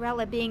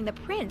Cinderella being the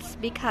prince,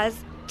 because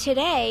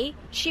today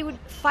she would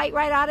fight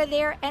right out of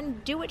there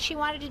and do what she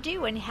wanted to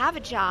do and have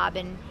a job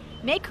and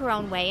make her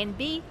own way and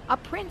be a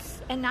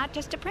prince and not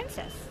just a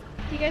princess.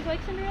 Do you guys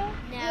like Cinderella?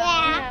 No.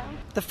 Yeah.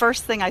 The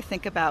first thing I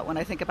think about when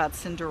I think about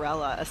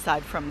Cinderella,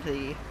 aside from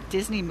the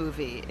Disney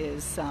movie,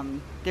 is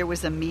there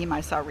was a meme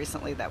I saw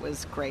recently that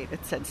was great.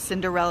 It said,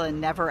 Cinderella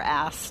never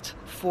asked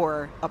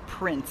for a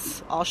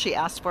prince. All she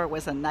asked for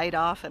was a night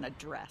off and a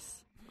dress.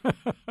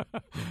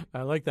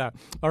 I like that.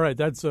 All right,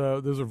 those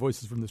are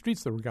voices from the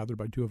streets that were gathered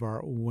by two of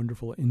our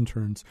wonderful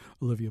interns,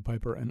 Olivia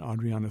Piper and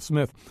Adriana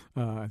Smith.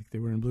 I think they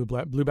were in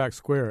Blueback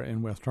Square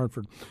in West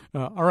Hartford.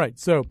 All right,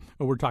 so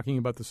we're talking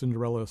about the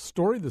Cinderella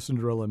story, the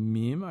Cinderella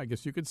meme, I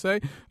guess you could say,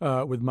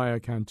 with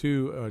Maya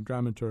Cantu,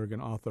 dramaturg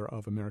and author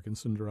of American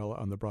Cinderella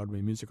on the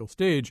Broadway musical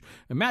stage,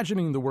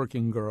 imagining the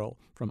working girl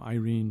from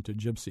Irene to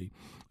Gypsy.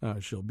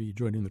 She'll be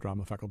joining the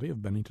drama faculty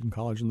of Bennington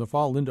College in the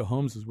fall. Linda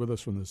Holmes is with us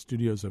from the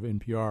studios of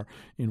NPR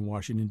in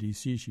Washington,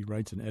 D.C. She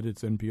writes and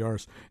edits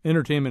NPR's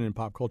entertainment and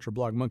pop culture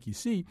blog Monkey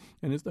See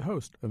and is the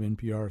host of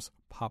NPR's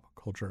Pop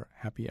Culture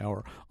Happy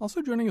Hour.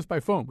 Also joining us by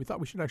phone, we thought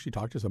we should actually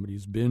talk to somebody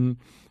who's been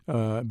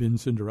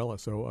Cinderella.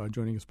 So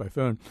joining us by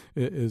phone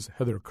is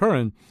Heather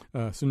Curran,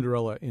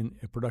 Cinderella in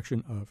a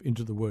production of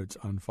Into the Woods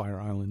on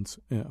Fire Island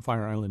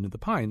in the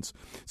Pines.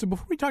 So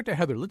before we talk to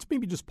Heather, let's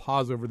maybe just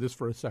pause over this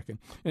for a second.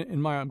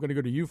 And Maya, I'm going to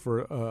go to you for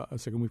a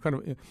second. We've kind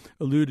of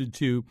alluded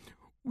to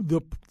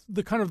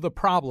the kind of the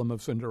problem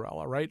of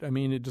Cinderella, right? I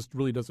mean, it just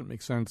really doesn't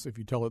make sense if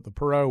you tell it the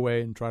Perrault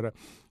way and try to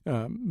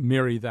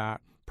marry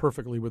that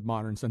perfectly with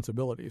modern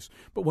sensibilities.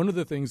 But one of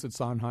the things that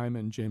Sondheim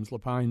and James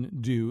Lapine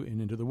do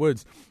in Into the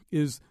Woods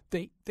is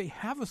they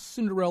have a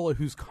Cinderella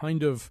who's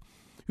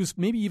who's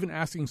maybe even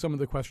asking some of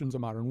the questions a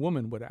modern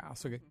woman would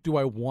ask. Okay, do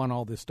I want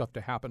all this stuff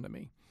to happen to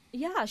me?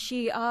 Yeah,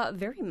 she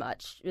very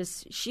much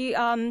is. She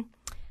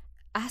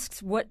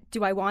asks, "What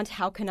do I want?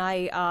 How can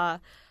I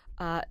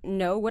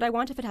know what I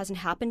want if it hasn't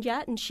happened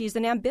yet?" And she's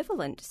an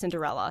ambivalent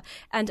Cinderella.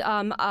 And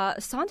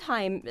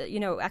Sondheim,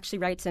 actually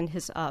writes in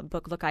his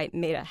book, Look, I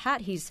Made a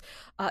Hat, he's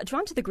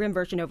drawn to the Grimm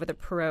version over the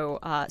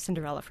Perrault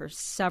Cinderella for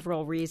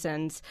several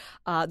reasons.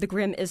 The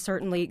Grimm is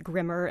certainly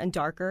grimmer and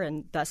darker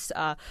and thus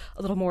a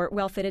little more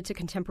well-fitted to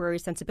contemporary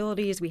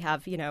sensibilities. We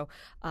have,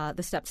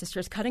 the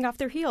stepsisters cutting off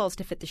their heels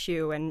to fit the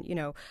shoe, and,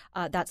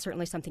 that's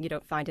certainly something you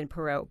don't find in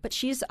Perrault. But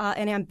she's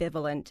an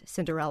ambivalent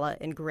Cinderella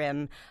in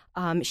Grimm.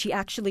 She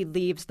actually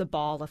leaves the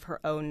ball of her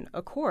own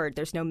accord.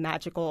 There's no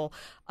magical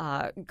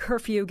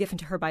curfew given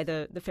to her by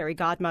the fairy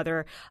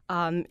godmother.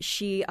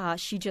 She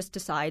just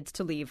decides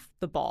to leave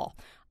the ball.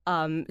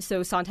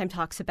 So Sondheim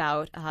talks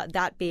about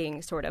that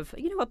being sort of,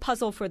 a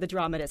puzzle for the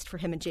dramatist, for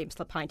him and James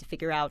Lapine to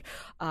figure out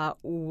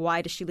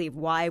why does she leave?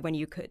 Why, when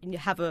you could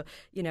have a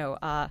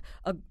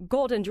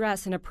golden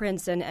dress and a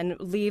prince and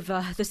leave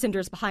the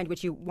cinders behind,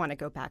 which you want to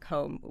go back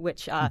home,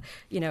 which,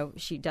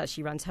 she does.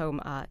 She runs home,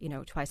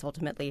 twice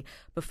ultimately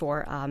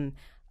before,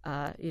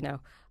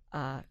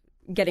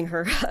 getting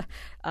her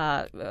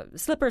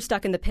slipper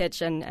stuck in the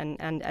pitch and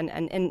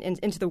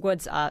into the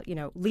woods,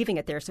 leaving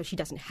it there so she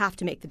doesn't have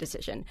to make the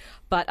decision.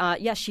 But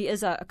yes, she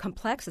is a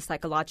complex, a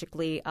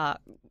psychologically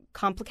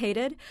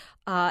complicated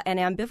and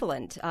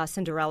ambivalent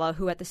Cinderella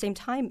who at the same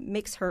time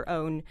makes her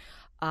own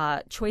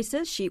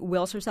choices. She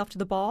wills herself to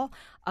the ball,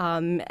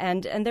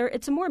 and there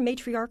it's a more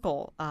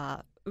matriarchal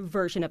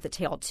version of the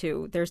tale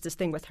too. There's this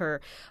thing with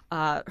her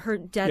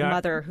dead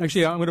mother.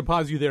 Actually, I'm going to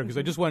pause you there because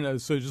I just want to,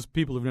 so just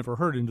people who've never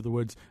heard Into the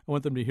Woods, I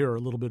want them to hear a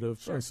little bit of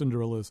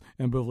Cinderella's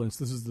ambivalence.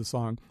 This is the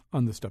song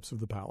On the Steps of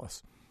the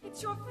Palace.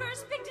 It's your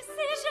first big decision.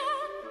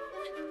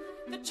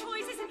 The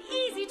choice isn't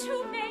easy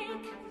to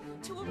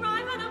make. To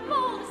arrive at a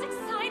ball is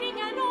exciting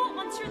and all.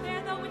 Once you're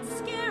there, though, it's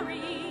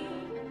scary.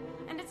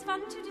 And it's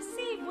fun to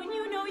deceive when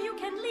you know you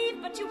can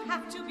leave, but you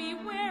have to be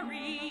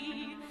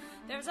wary.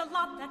 There's a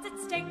lot that's at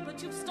stake,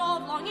 but you've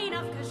stalled long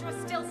enough because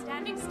you're still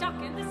standing stuck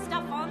in the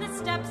stuff on the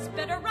steps.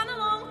 Better run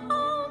along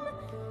home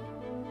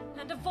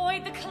and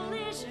avoid the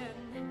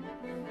collision.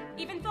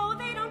 Even though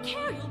they don't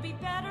care, you'll be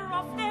better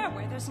off there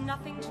where there's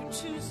nothing to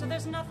choose, so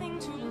there's nothing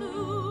to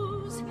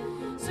lose.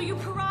 So you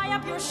pry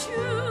up your shoes.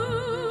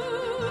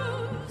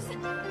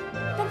 Then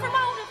from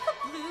out of the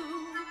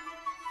blue,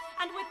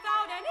 and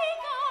without any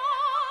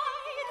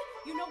guide,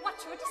 you know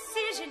what your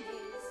decision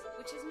is,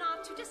 which is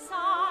not to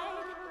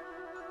decide.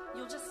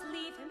 You'll just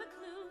leave him a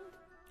clue.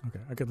 Okay,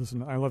 I could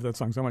listen. I love that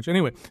song so much.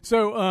 Anyway,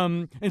 so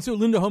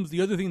Linda Holmes, the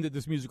other thing that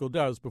this musical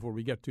does, before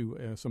we get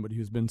to somebody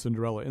who's been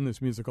Cinderella in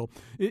this musical,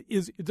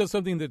 it does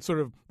something that sort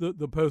of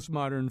the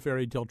postmodern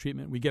fairy tale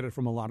treatment. We get it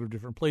from a lot of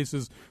different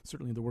places.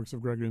 Certainly the works of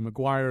Gregory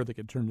Maguire that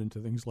get turned into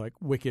things like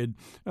Wicked,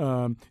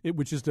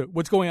 which is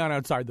what's going on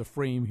outside the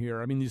frame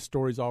here. I mean, these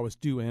stories always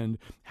do end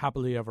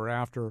happily ever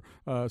after.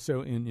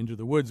 So in Into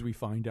the Woods, we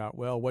find out,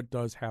 well, what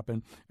does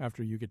happen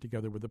after you get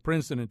together with the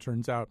prince? And it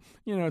turns out,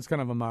 it's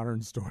kind of a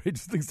modern story.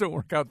 Just things don't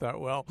work out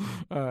that well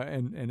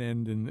and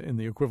end in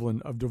the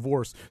equivalent of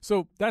divorce.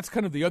 So that's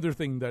kind of the other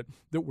thing that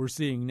we're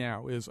seeing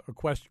now is a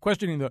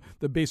questioning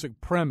the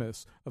basic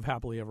premise of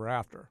Happily Ever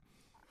After.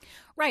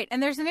 Right.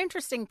 And there's an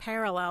interesting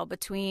parallel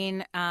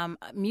between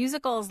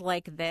musicals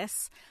like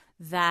this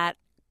that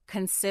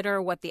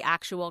consider what the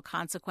actual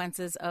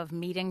consequences of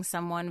meeting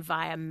someone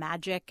via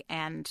magic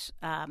and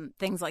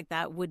things like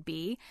that would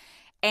be.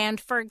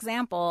 And, for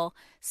example,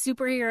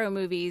 superhero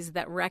movies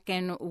that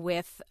reckon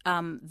with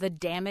the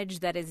damage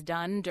that is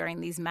done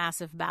during these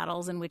massive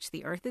battles in which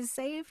the Earth is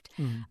saved.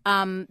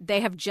 They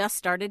have just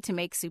started to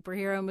make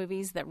superhero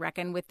movies that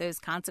reckon with those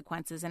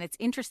consequences. And it's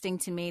interesting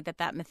to me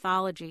that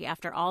mythology,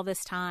 after all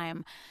this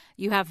time,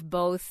 you have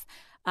both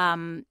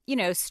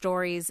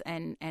stories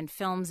and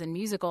films and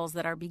musicals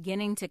that are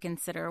beginning to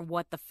consider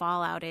what the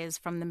fallout is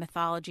from the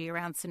mythology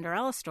around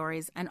Cinderella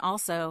stories, and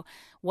also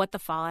what the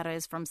fallout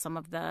is from some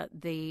of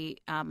the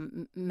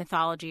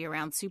mythology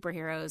around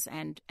superheroes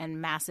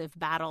and massive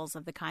battles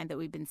of the kind that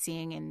we've been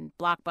seeing in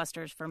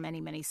blockbusters for many,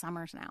 many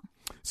summers now.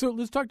 So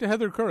let's talk to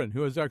Heather Curran,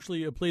 who has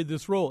actually played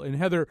this role. And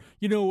Heather,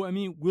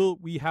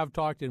 we have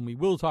talked and we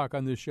will talk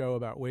on this show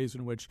about ways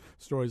in which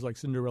stories like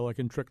Cinderella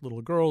can trick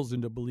little girls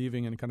into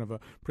believing in kind of a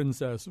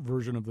princess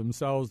version of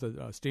themselves,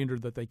 that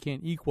standard that they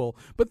can't equal.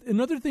 But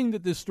another thing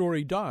that this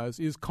story does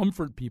is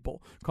comfort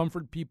people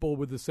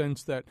with the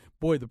sense that,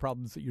 boy, the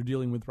problems that you're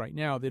dealing with right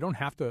now, they don't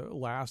have to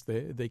last.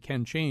 They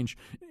can change.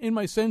 And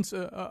my sense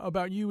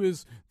about you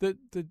is that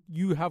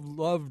you have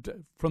loved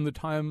from the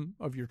time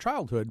of your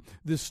childhood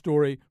this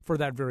story for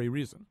that very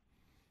reason.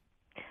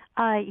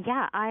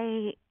 Yeah,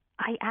 I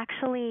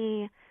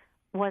actually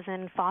was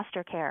in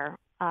foster care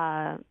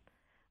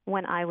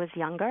when I was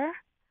younger.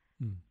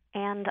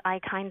 And I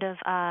kind of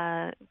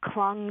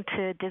clung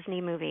to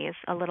Disney movies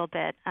a little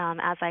bit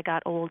as I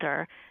got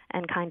older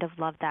and kind of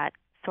loved that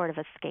sort of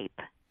escape.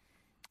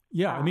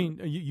 Yeah, I mean,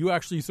 you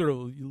actually sort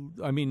of,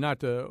 not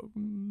to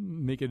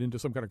make it into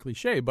some kind of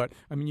cliche, but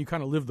I mean, you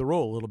kind of lived the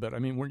role a little bit. I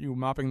mean, weren't you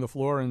mopping the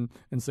floor and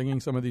singing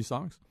some of these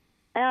songs?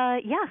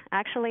 Yeah,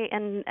 actually,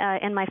 in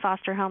my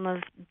foster home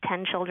of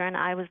 10 children,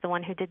 I was the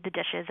one who did the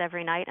dishes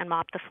every night and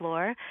mopped the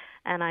floor,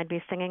 and I'd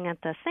be singing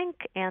at the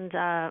sink. And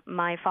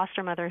my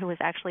foster mother, who was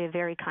actually a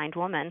very kind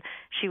woman,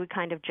 she would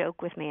kind of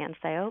joke with me and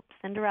say, "Oh,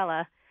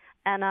 Cinderella,"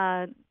 and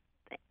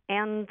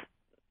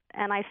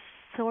I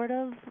sort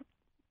of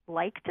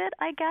liked it,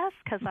 I guess,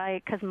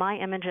 because my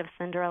image of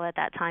Cinderella at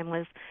that time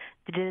was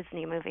the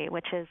Disney movie,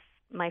 which is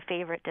my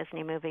favorite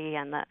Disney movie,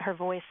 and her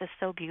voice is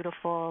so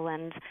beautiful,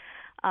 and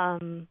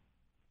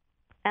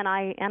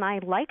I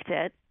liked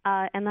it.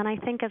 And then I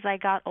think as I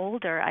got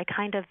older, I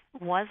kind of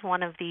was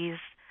one of these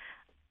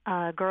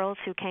girls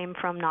who came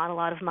from not a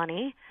lot of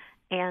money,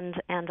 and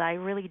I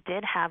really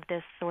did have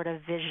this sort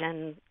of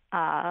vision,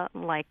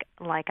 like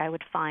I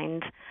would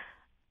find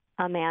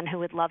a man who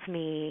would love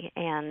me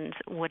and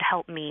would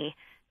help me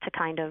to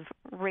kind of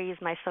raise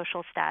my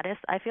social status.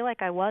 I feel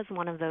like I was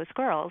one of those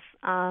girls.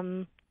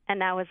 And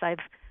now as I've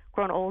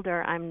grown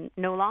older, I'm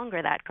no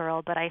longer that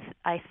girl, but I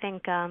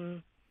think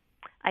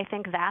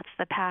that's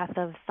the path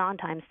of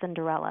Sondheim's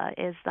Cinderella,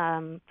 is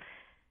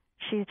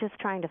she's just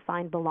trying to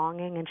find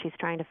belonging, and she's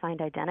trying to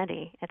find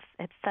identity.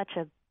 It's such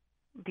a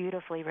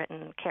beautifully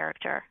written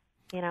character,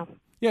 you know.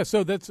 Yeah,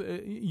 so that's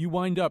you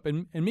wind up,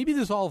 and maybe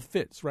this all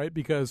fits, right?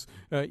 Because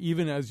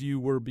even as you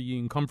were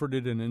being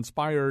comforted and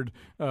inspired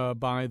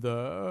by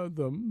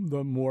the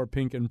more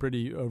pink and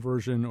pretty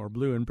version, or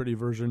blue and pretty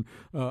version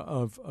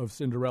of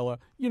Cinderella,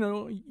 you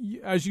know,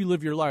 as you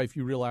live your life,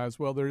 you realize,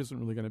 well, there isn't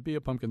really going to be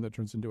a pumpkin that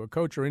turns into a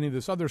coach or any of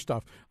this other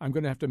stuff. I'm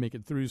going to have to make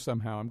it through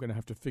somehow. I'm going to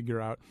have to figure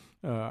out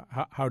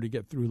how to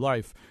get through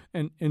life,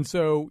 and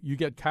so you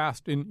get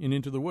cast in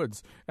Into the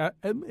Woods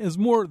as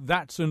more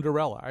that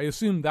Cinderella. I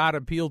assume that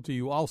appealed to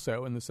you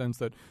also, in the sense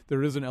that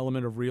there is an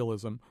element of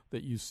realism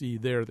that you see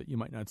there that you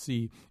might not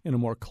see in a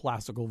more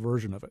classical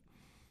version of it.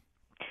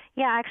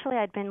 Yeah, actually,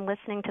 I'd been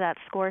listening to that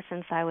score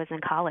since I was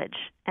in college,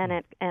 and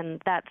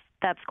that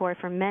score,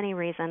 for many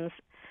reasons,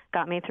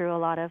 got me through a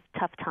lot of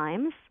tough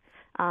times.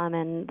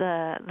 And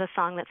the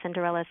song that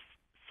Cinderella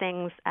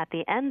sings at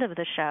the end of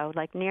the show,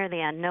 like near the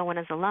end, "No One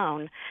Is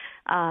Alone,"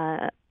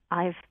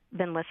 I've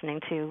been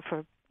listening to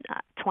for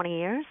 20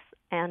 years,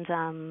 and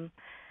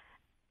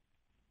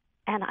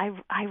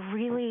I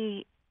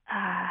really,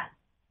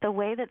 the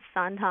way that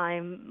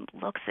Sondheim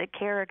looks at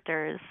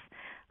characters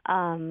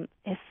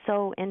is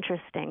so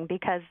interesting,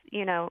 because,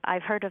 you know,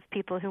 I've heard of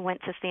people who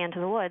went to see Into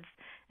the Woods,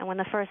 and when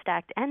the first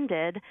act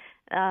ended,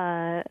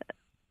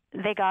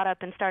 they got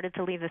up and started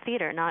to leave the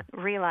theater, not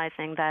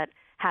realizing that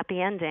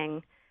happy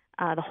ending,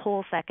 the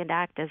whole second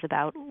act is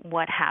about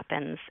what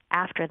happens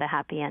after the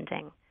happy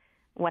ending,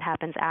 what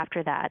happens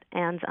after that.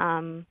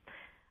 And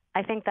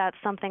I think that's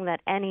something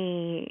that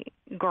any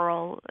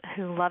girl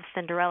who loves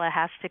Cinderella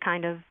has to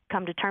kind of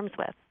come to terms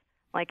with.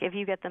 Like, if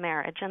you get the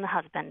marriage and the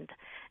husband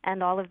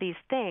and all of these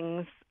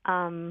things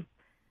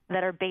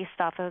that are based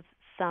off of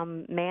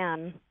some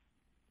man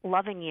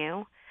loving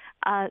you,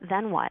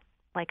 then what?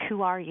 Like,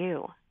 who are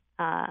you?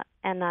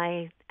 And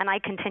I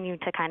continue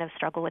to kind of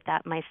struggle with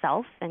that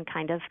myself, and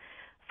kind of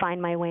find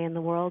my way in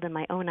the world and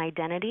my own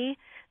identity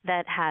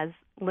that has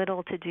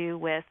little to do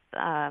with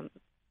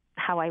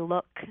how I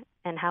look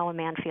and how a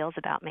man feels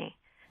about me.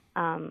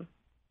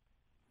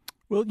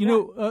 Well, you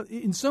know,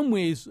 in some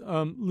ways,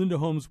 Linda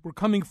Holmes, we're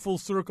coming full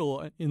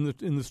circle in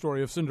the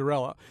story of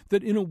Cinderella.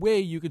 That in a way,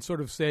 you could sort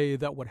of say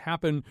that what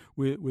happened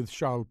with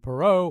Charles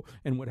Perrault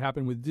and what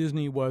happened with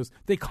Disney was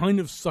they kind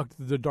of sucked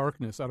the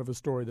darkness out of a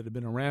story that had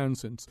been around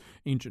since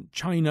ancient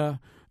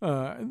China,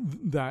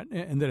 that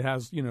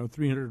has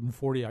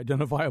 340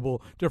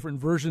 identifiable different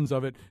versions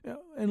of it.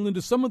 And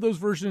Linda, some of those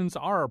versions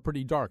are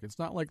pretty dark. It's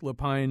not like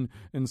Lapine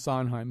and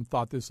Sondheim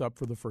thought this up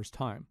for the first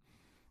time.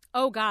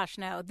 Oh gosh,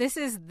 no. This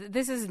is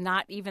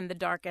not even the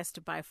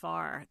darkest by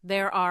far.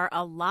 There are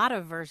a lot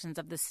of versions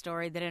of this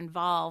story that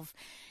involve,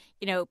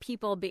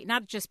 people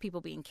not just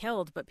people being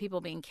killed, but people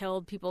being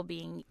killed, people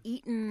being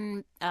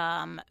eaten,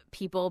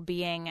 people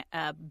being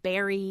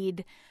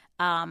buried.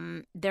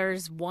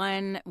 There's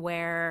one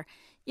where,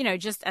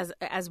 just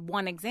as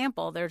one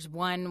example, there's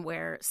one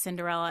where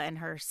Cinderella and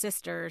her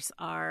sisters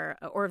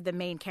or the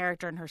main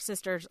character and her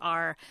sisters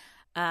are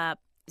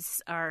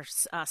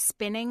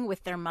spinning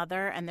with their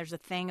mother, and there's a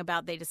thing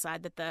about they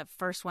decide that the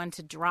first one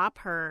to drop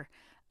her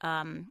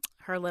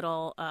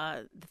little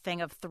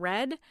thing of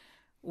thread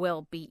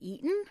will be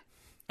eaten,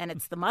 and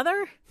it's the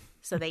mother,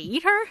 so they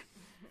eat her.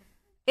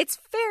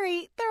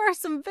 There are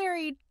some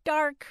very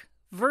dark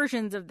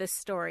versions of this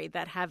story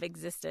that have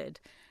existed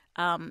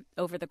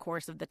over the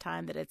course of the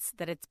time that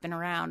it's been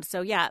around.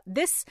 So yeah,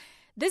 this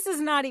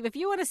is not even, if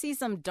you want to see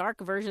some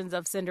dark versions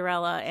of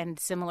Cinderella and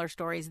similar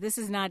stories, this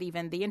is not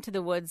even, the Into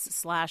the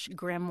Woods /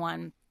 grim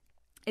one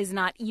is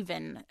not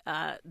even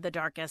the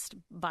darkest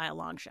by a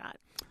long shot.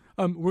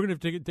 We're going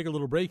to take a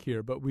little break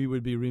here, but we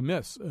would be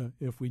remiss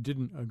if we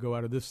didn't go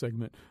out of this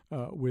segment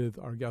with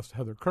our guest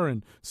Heather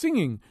Curran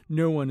singing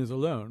 "No One Is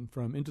Alone"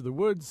 from Into the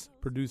Woods,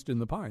 produced in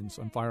the Pines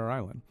on Fire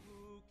Island.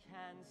 Who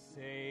can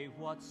Say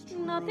what's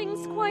true.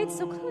 Nothing's quite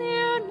so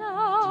clear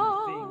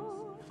now. Do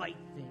things, fight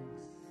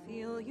things.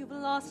 Feel you've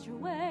lost your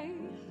way.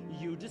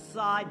 You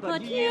decide,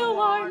 but you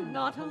are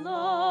not alone.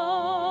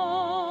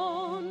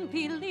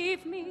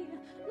 Believe me,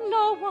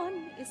 no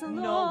one is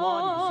alone. No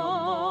one is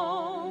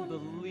alone.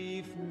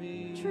 Believe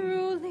me.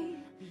 Truly,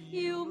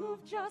 you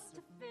move just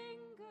a finger.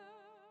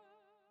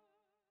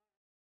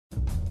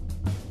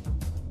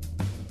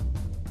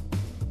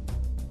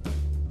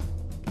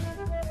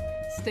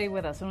 Stay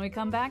with us. When we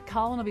come back,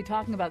 Colin will be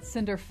talking about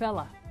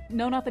Cinderella.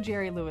 No, not the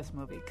Jerry Lewis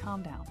movie.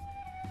 Calm down.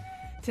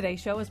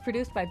 Today's show is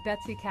produced by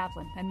Betsy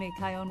Kaplan and me,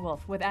 Kyone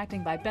Wolf, with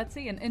acting by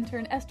Betsy and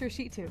intern Esther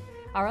Shitu.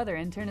 Our other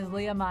intern is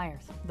Leah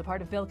Myers. The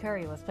part of Bill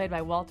Curry was played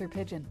by Walter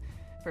Pidgeon.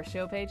 For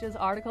show pages,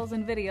 articles,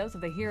 and videos of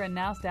the Here and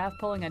Now staff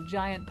pulling a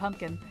giant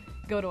pumpkin,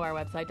 go to our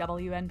website,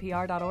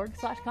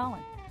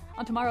 wnpr.org/Colin.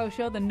 On tomorrow's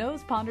show, the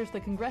Nose ponders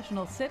the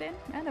congressional sit-in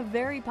and a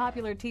very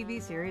popular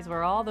TV series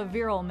where all the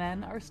virile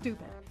men are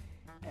stupid.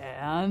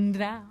 And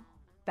now,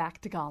 back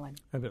to Colin.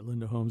 I bet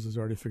Linda Holmes has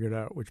already figured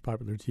out which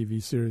popular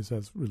TV series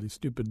has really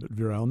stupid but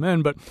virile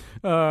men, but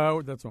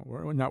that's not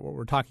what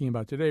we're talking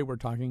about today. We're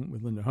talking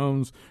with Linda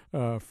Holmes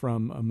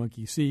from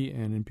Monkey See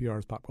and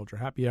NPR's Pop Culture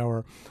Happy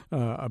Hour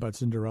about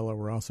Cinderella.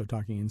 We're also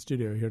talking in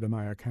studio here to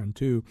Maya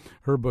Cantu.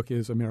 Her book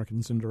is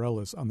American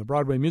Cinderellas on the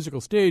Broadway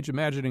musical stage,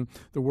 imagining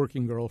the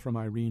working girl from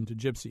Irene to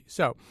Gypsy.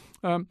 So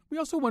we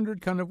also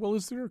wondered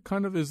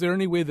is there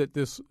any way that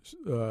this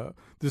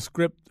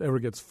script ever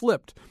gets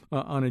flipped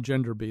on a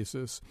gender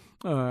basis?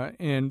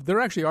 And there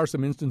actually are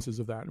some instances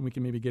of that, and we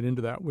can maybe get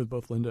into that with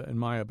both Linda and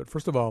Maya. But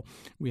first of all,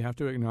 we have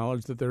to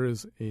acknowledge that there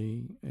is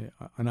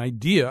an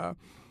idea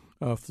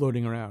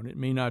floating around. It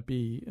may not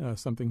be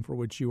something for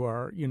which you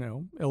are,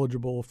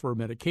 eligible for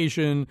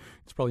medication.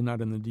 It's probably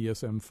not in the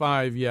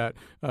DSM-5 yet,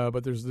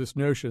 but there's this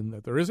notion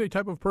that there is a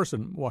type of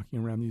person walking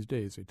around these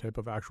days, a type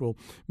of actual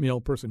male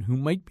person who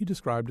might be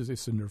described as a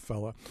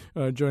Cinderfella.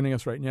 Joining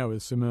us right now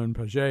is Simone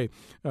Paget,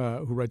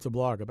 who writes a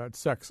blog about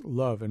sex,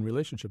 love, and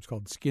relationships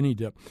called Skinny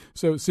Dip.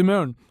 So,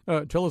 Simone,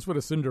 tell us what a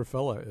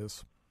Cinderfella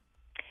is.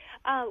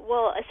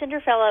 Well, a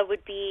Cinderfella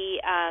would be...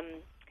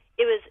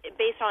 It was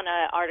based on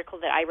an article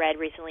that I read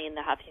recently in the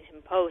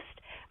Huffington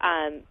Post,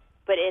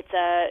 but it's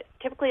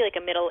typically like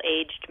a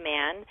middle-aged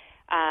man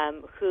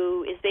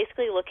who is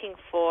basically looking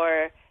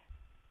for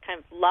kind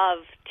of love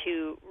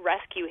to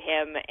rescue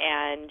him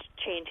and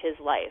change his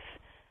life.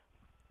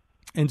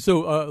 And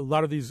so a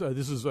lot of these,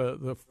 this is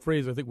the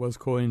phrase I think was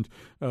coined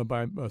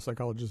by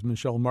psychologist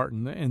Michelle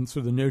Martin. And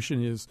so the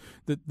notion is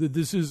that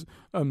this is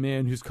a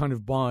man who's kind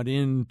of bought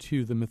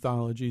into the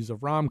mythologies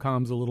of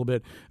rom-coms a little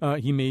bit.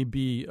 He may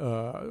be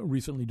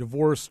recently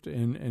divorced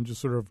and just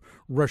sort of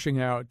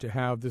rushing out to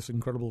have this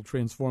incredible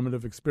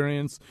transformative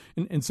experience.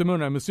 And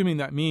Simone, I'm assuming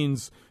that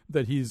means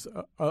that he's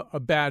a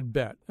bad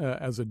bet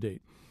as a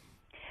date.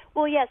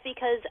 Well, yes,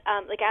 because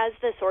as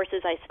the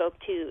sources I spoke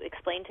to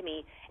explained to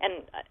me,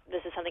 and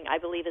this is something I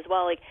believe as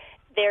well,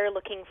 they're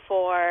looking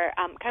for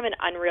kind of an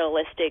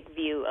unrealistic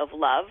view of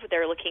love.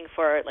 They're looking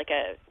for like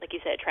you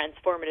said, a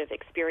transformative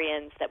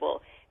experience that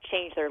will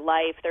change their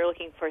life. They're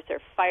looking for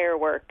sort of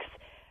fireworks,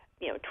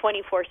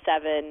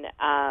 24/7,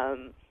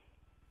 and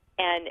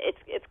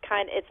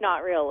it's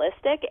not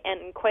realistic.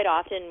 And quite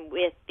often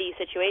with these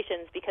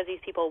situations, because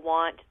these people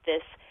want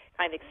this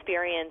kind of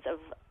experience of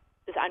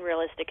this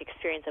unrealistic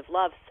experience of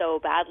love so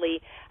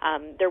badly,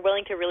 they're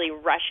willing to really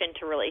rush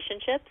into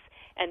relationships,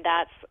 and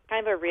that's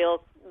kind of a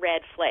real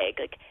red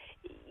flag.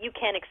 You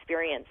can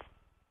experience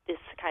this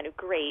kind of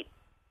great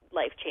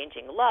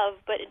life-changing love,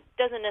 but it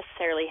doesn't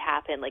necessarily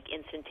happen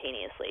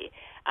instantaneously.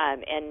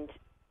 And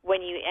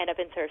when you end up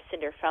in sort of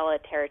Cinderella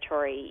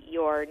territory,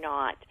 you're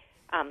not.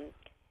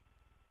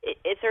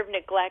 It sort of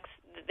neglect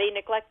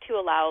to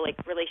allow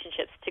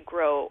relationships to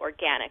grow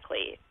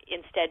organically,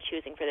 instead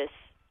choosing to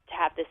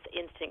have this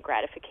instant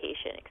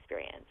gratification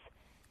experience.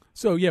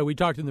 So, yeah, we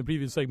talked in the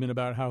previous segment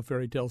about how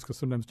fairy tales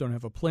sometimes don't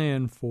have a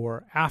plan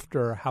for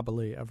after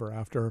happily ever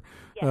after.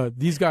 Yes.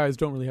 These guys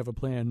don't really have a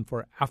plan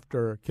for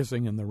after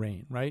kissing in the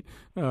rain, right?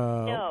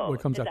 No, what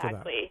comes exactly.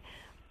 after that?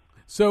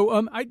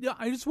 So I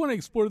just want to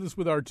explore this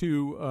with our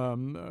two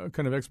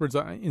kind of experts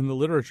in the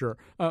literature.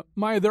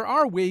 Maya, there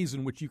are ways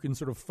in which you can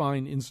sort of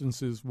find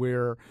instances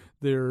where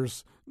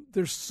there's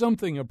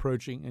something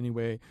approaching,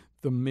 anyway,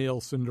 the male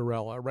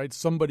Cinderella, right?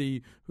 Some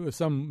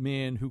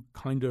man who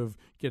kind of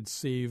gets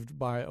saved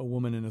by a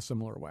woman in a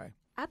similar way.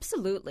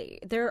 Absolutely.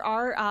 There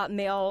are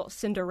male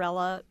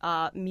Cinderella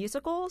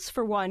musicals,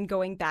 for one,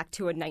 going back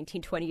to a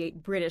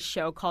 1928 British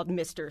show called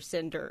Mr.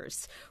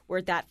 Cinders,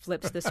 where that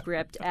flips the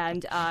script.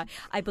 And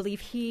I believe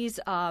he's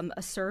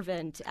a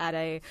servant at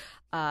a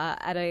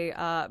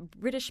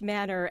British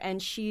manor,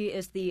 and she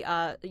is the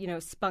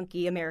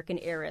spunky American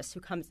heiress who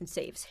comes and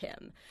saves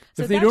him.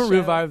 So if they don't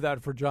revive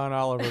that for John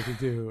Oliver to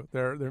do,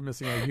 they're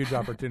missing a huge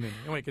opportunity.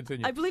 Anyway,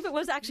 continue. I believe it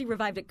was actually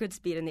revived at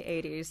Goodspeed in the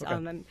 80s. Okay.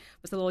 I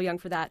was a little young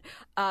for that.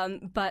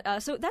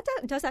 But so that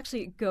does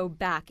actually go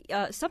back.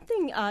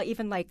 Something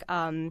even like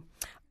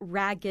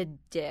Ragged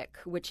Dick,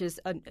 which is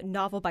a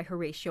novel by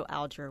Horatio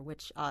Alger,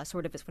 which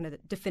sort of is one of the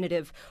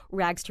definitive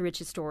rags to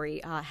riches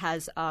story,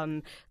 has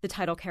the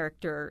title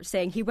character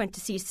saying he went to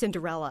see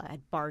Cinderella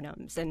at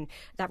Barnum's, and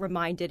that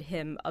reminded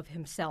him of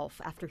himself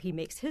after he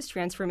makes his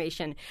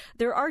transformation.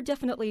 There are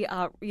definitely,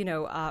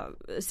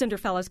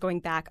 Cinderfellas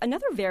going back.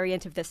 Another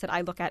variant of this that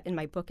I look at in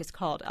my book is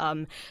called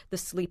The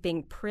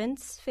Sleeping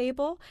Prince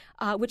Fable,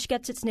 which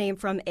gets its name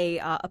from a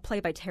play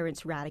by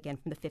Terence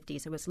Rattigan from the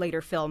 50s. It was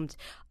later filmed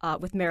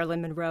with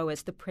Marilyn Monroe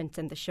as the prince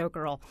and the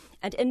showgirl.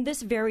 And in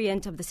this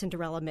variant of the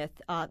Cinderella myth,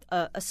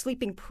 a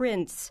sleeping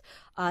prince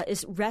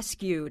is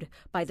rescued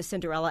by the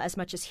Cinderella as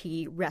much as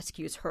he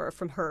rescues her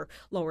from her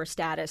lower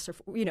status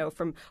or,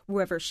 from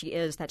wherever she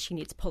is that she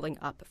needs pulling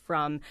up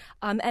from.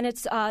 And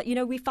it's,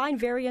 we find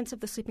variants of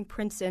the sleeping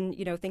prince in,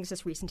 things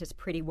as recent as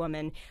Pretty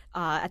Woman.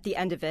 At the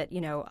end of it,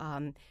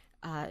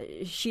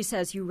 she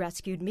says, "You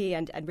rescued me,"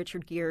 and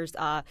Richard Gere's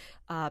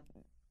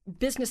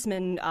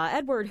businessman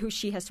Edward, who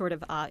she has sort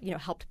of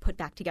helped put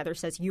back together,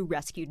 says, "You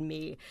rescued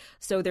me."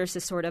 So there's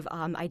this sort of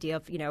idea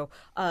of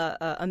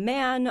a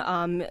man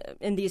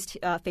in these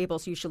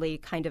fables, usually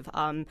kind of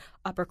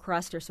upper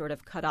crust or sort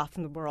of cut off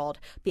from the world,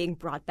 being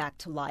brought back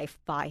to life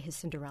by his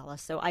Cinderella.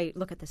 So I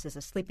look at this as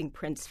a sleeping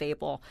prince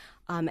fable,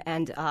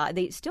 and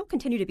they still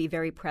continue to be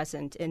very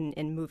present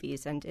in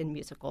movies and in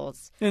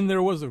musicals. And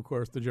there was, of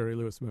course, the Jerry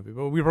Lewis movie,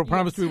 but we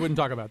promised we wouldn't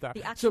talk about that.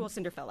 The actual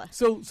Cinderella.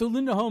 So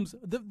Linda Holmes,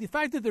 the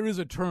fact that there is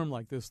a term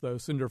like this, though,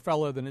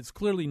 Cinderella, then it's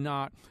clearly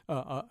not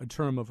a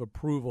term of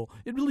approval.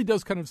 It really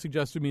does kind of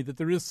suggest to me that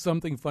there is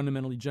something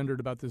fundamentally gendered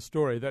about this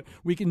story, that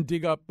we can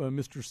dig up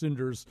Mr.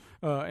 Cinders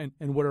and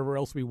whatever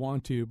else we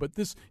want to, but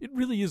it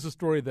really is a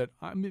story that,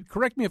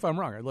 correct me if I'm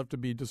wrong, I'd love to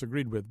be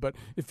disagreed with, but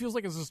it feels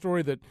like it's a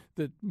story that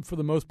for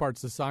the most part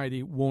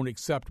society won't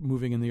accept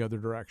moving in the other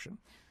direction.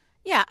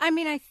 Yeah,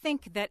 I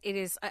think that it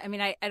is,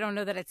 I don't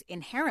know that it's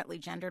inherently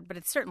gendered, but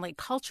it's certainly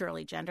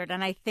culturally gendered.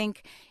 And I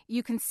think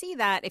you can see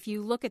that if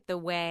you look at the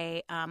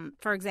way,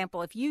 for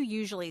example, if you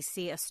usually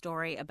see a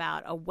story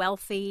about a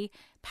wealthy,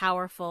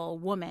 powerful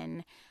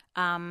woman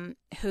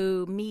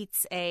who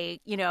meets a,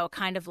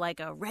 kind of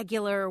like a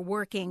regular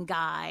working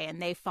guy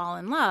and they fall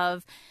in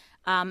love.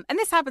 And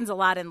this happens a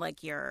lot in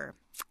like a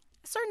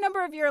certain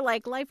number of your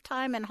like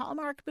Lifetime and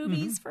Hallmark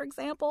movies, for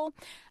example.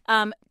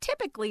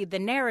 Typically, the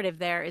narrative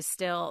there is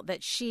still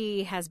that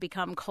she has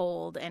become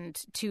cold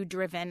and too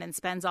driven and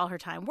spends all her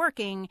time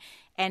working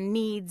and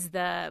needs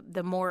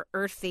the more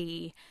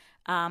earthy,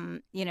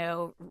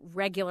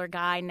 regular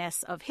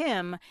guy-ness of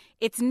him.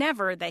 It's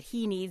never that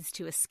he needs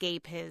to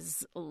escape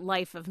his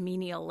life of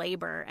menial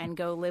labor and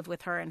go live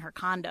with her in her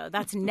condo.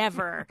 That's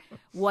never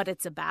what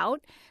it's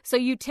about. So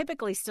you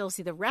typically still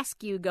see the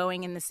rescue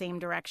going in the same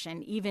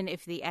direction, even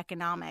if the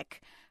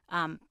economic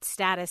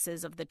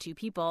statuses of the two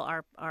people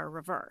are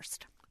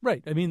reversed.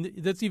 Right. I mean,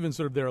 that's even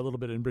sort of there a little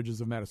bit in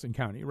Bridges of Madison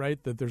County,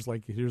 right? That there's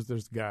like, here's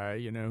this guy,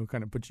 who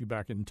kind of puts you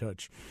back in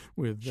touch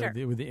with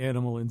with the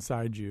animal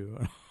inside you.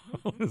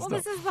 Well,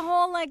 this is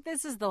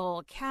the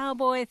whole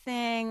cowboy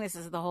thing. This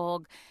is the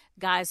whole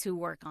guys who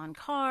work on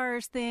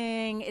cars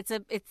thing. It's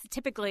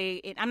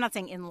typically, I'm not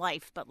saying in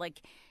life, but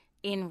like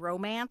in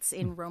romance,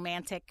 in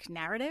romantic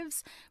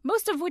narratives,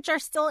 most of which are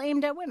still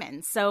aimed at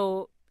women.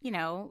 So,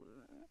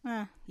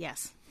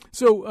 yes.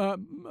 So,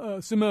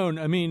 Simone,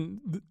 I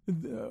mean,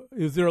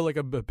 is there like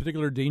a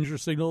particular danger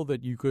signal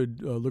that you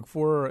could look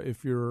for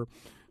if you're,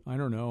 I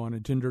don't know, on a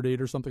Tinder date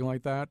or something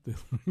like that?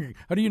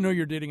 How do you know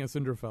you're dating a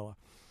Cinderfella?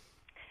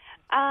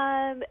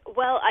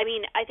 Well,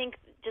 I think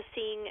just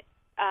seeing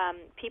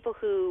people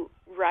who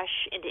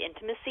rush into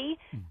intimacy.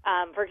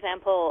 For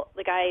example,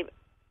 the guy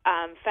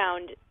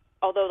found,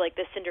 although like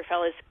the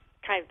Cinderfella has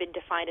kind of been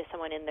defined as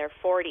someone in their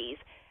 40s,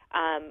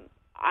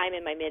 I'm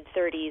in my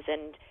mid-30s,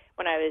 and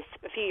when I was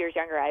a few years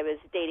younger, I was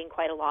dating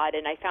quite a lot,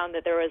 and I found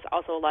that there was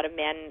also a lot of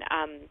men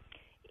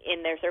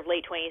in their sort of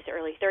late 20s to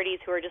early 30s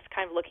who were just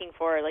kind of looking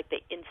for like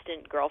the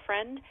instant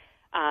girlfriend.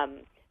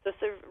 So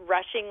sort of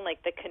rushing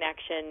like the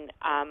connection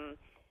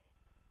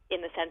in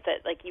the sense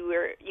that like you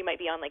might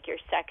be on like your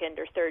second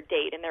or third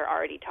date and they're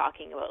already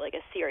talking about like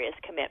a serious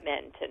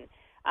commitment, and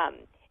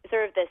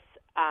sort of this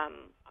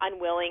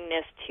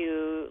unwillingness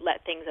to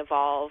let things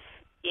evolve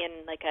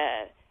in like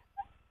a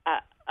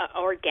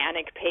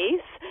organic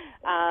pace,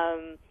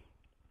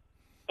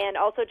 and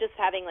also just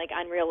having like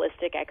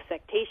unrealistic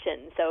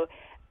expectations. So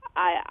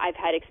I've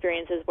had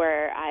experiences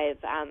where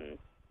I've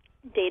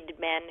dated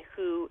men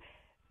who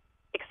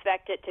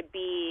expect it to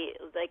be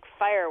like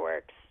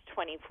fireworks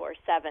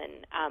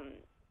 24/7.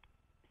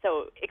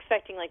 So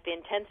expecting like the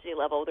intensity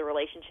level of the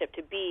relationship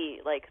to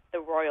be like the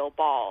royal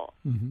ball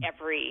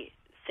every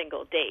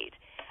single date,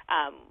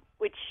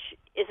 which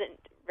isn't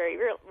very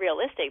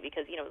realistic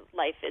because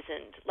life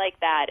isn't like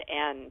that,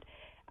 and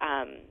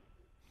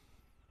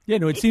Yeah,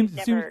 no, it seems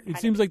never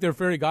like their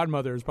fairy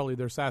godmother is probably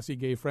their sassy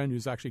gay friend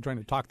who's actually trying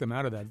to talk them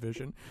out of that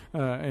vision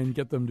and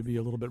get them to be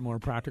a little bit more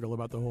practical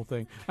about the whole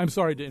thing. I'm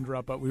sorry to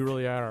interrupt, but we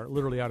really are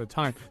literally out of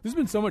time. This has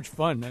been so much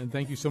fun, and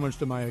thank you so much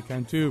to Maya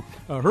Cantu.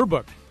 Her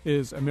book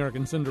is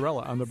American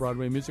Cinderella on the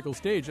Broadway musical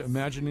stage,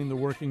 imagining the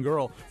working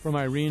girl from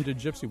Irene to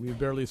Gypsy. We've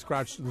barely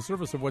scratched the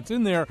surface of what's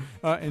in there,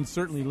 and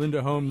certainly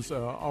Linda Holmes,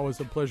 always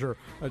a pleasure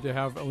to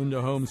have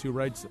Linda Holmes, who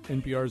writes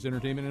NPR's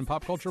entertainment and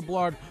pop culture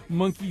blog,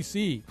 Monkey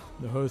See,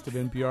 the host of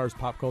NPR's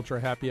Pop Culture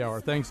Happy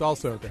Hour. Thanks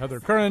also to Heather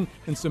Curran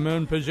and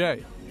Simone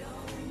Paget.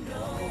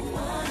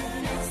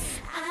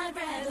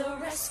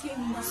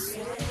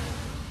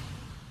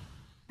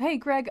 Hey,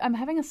 Greg, I'm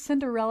having a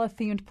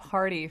Cinderella-themed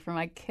party for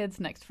my kids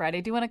next Friday.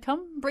 Do you want to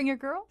come? Bring your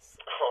girls?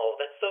 Oh,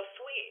 that's so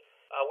sweet.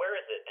 Where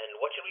is it, and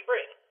what should we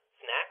bring?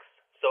 Snacks?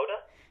 Soda?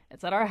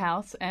 It's at our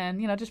house,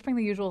 and, just bring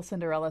the usual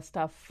Cinderella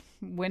stuff.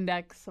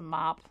 Windex, a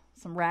mop,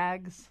 some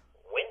rags.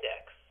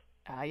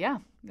 Windex? Yeah,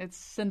 it's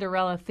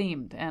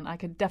Cinderella-themed, and I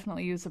could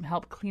definitely use some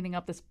help cleaning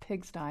up this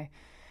pigsty.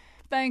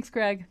 Thanks,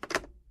 Greg.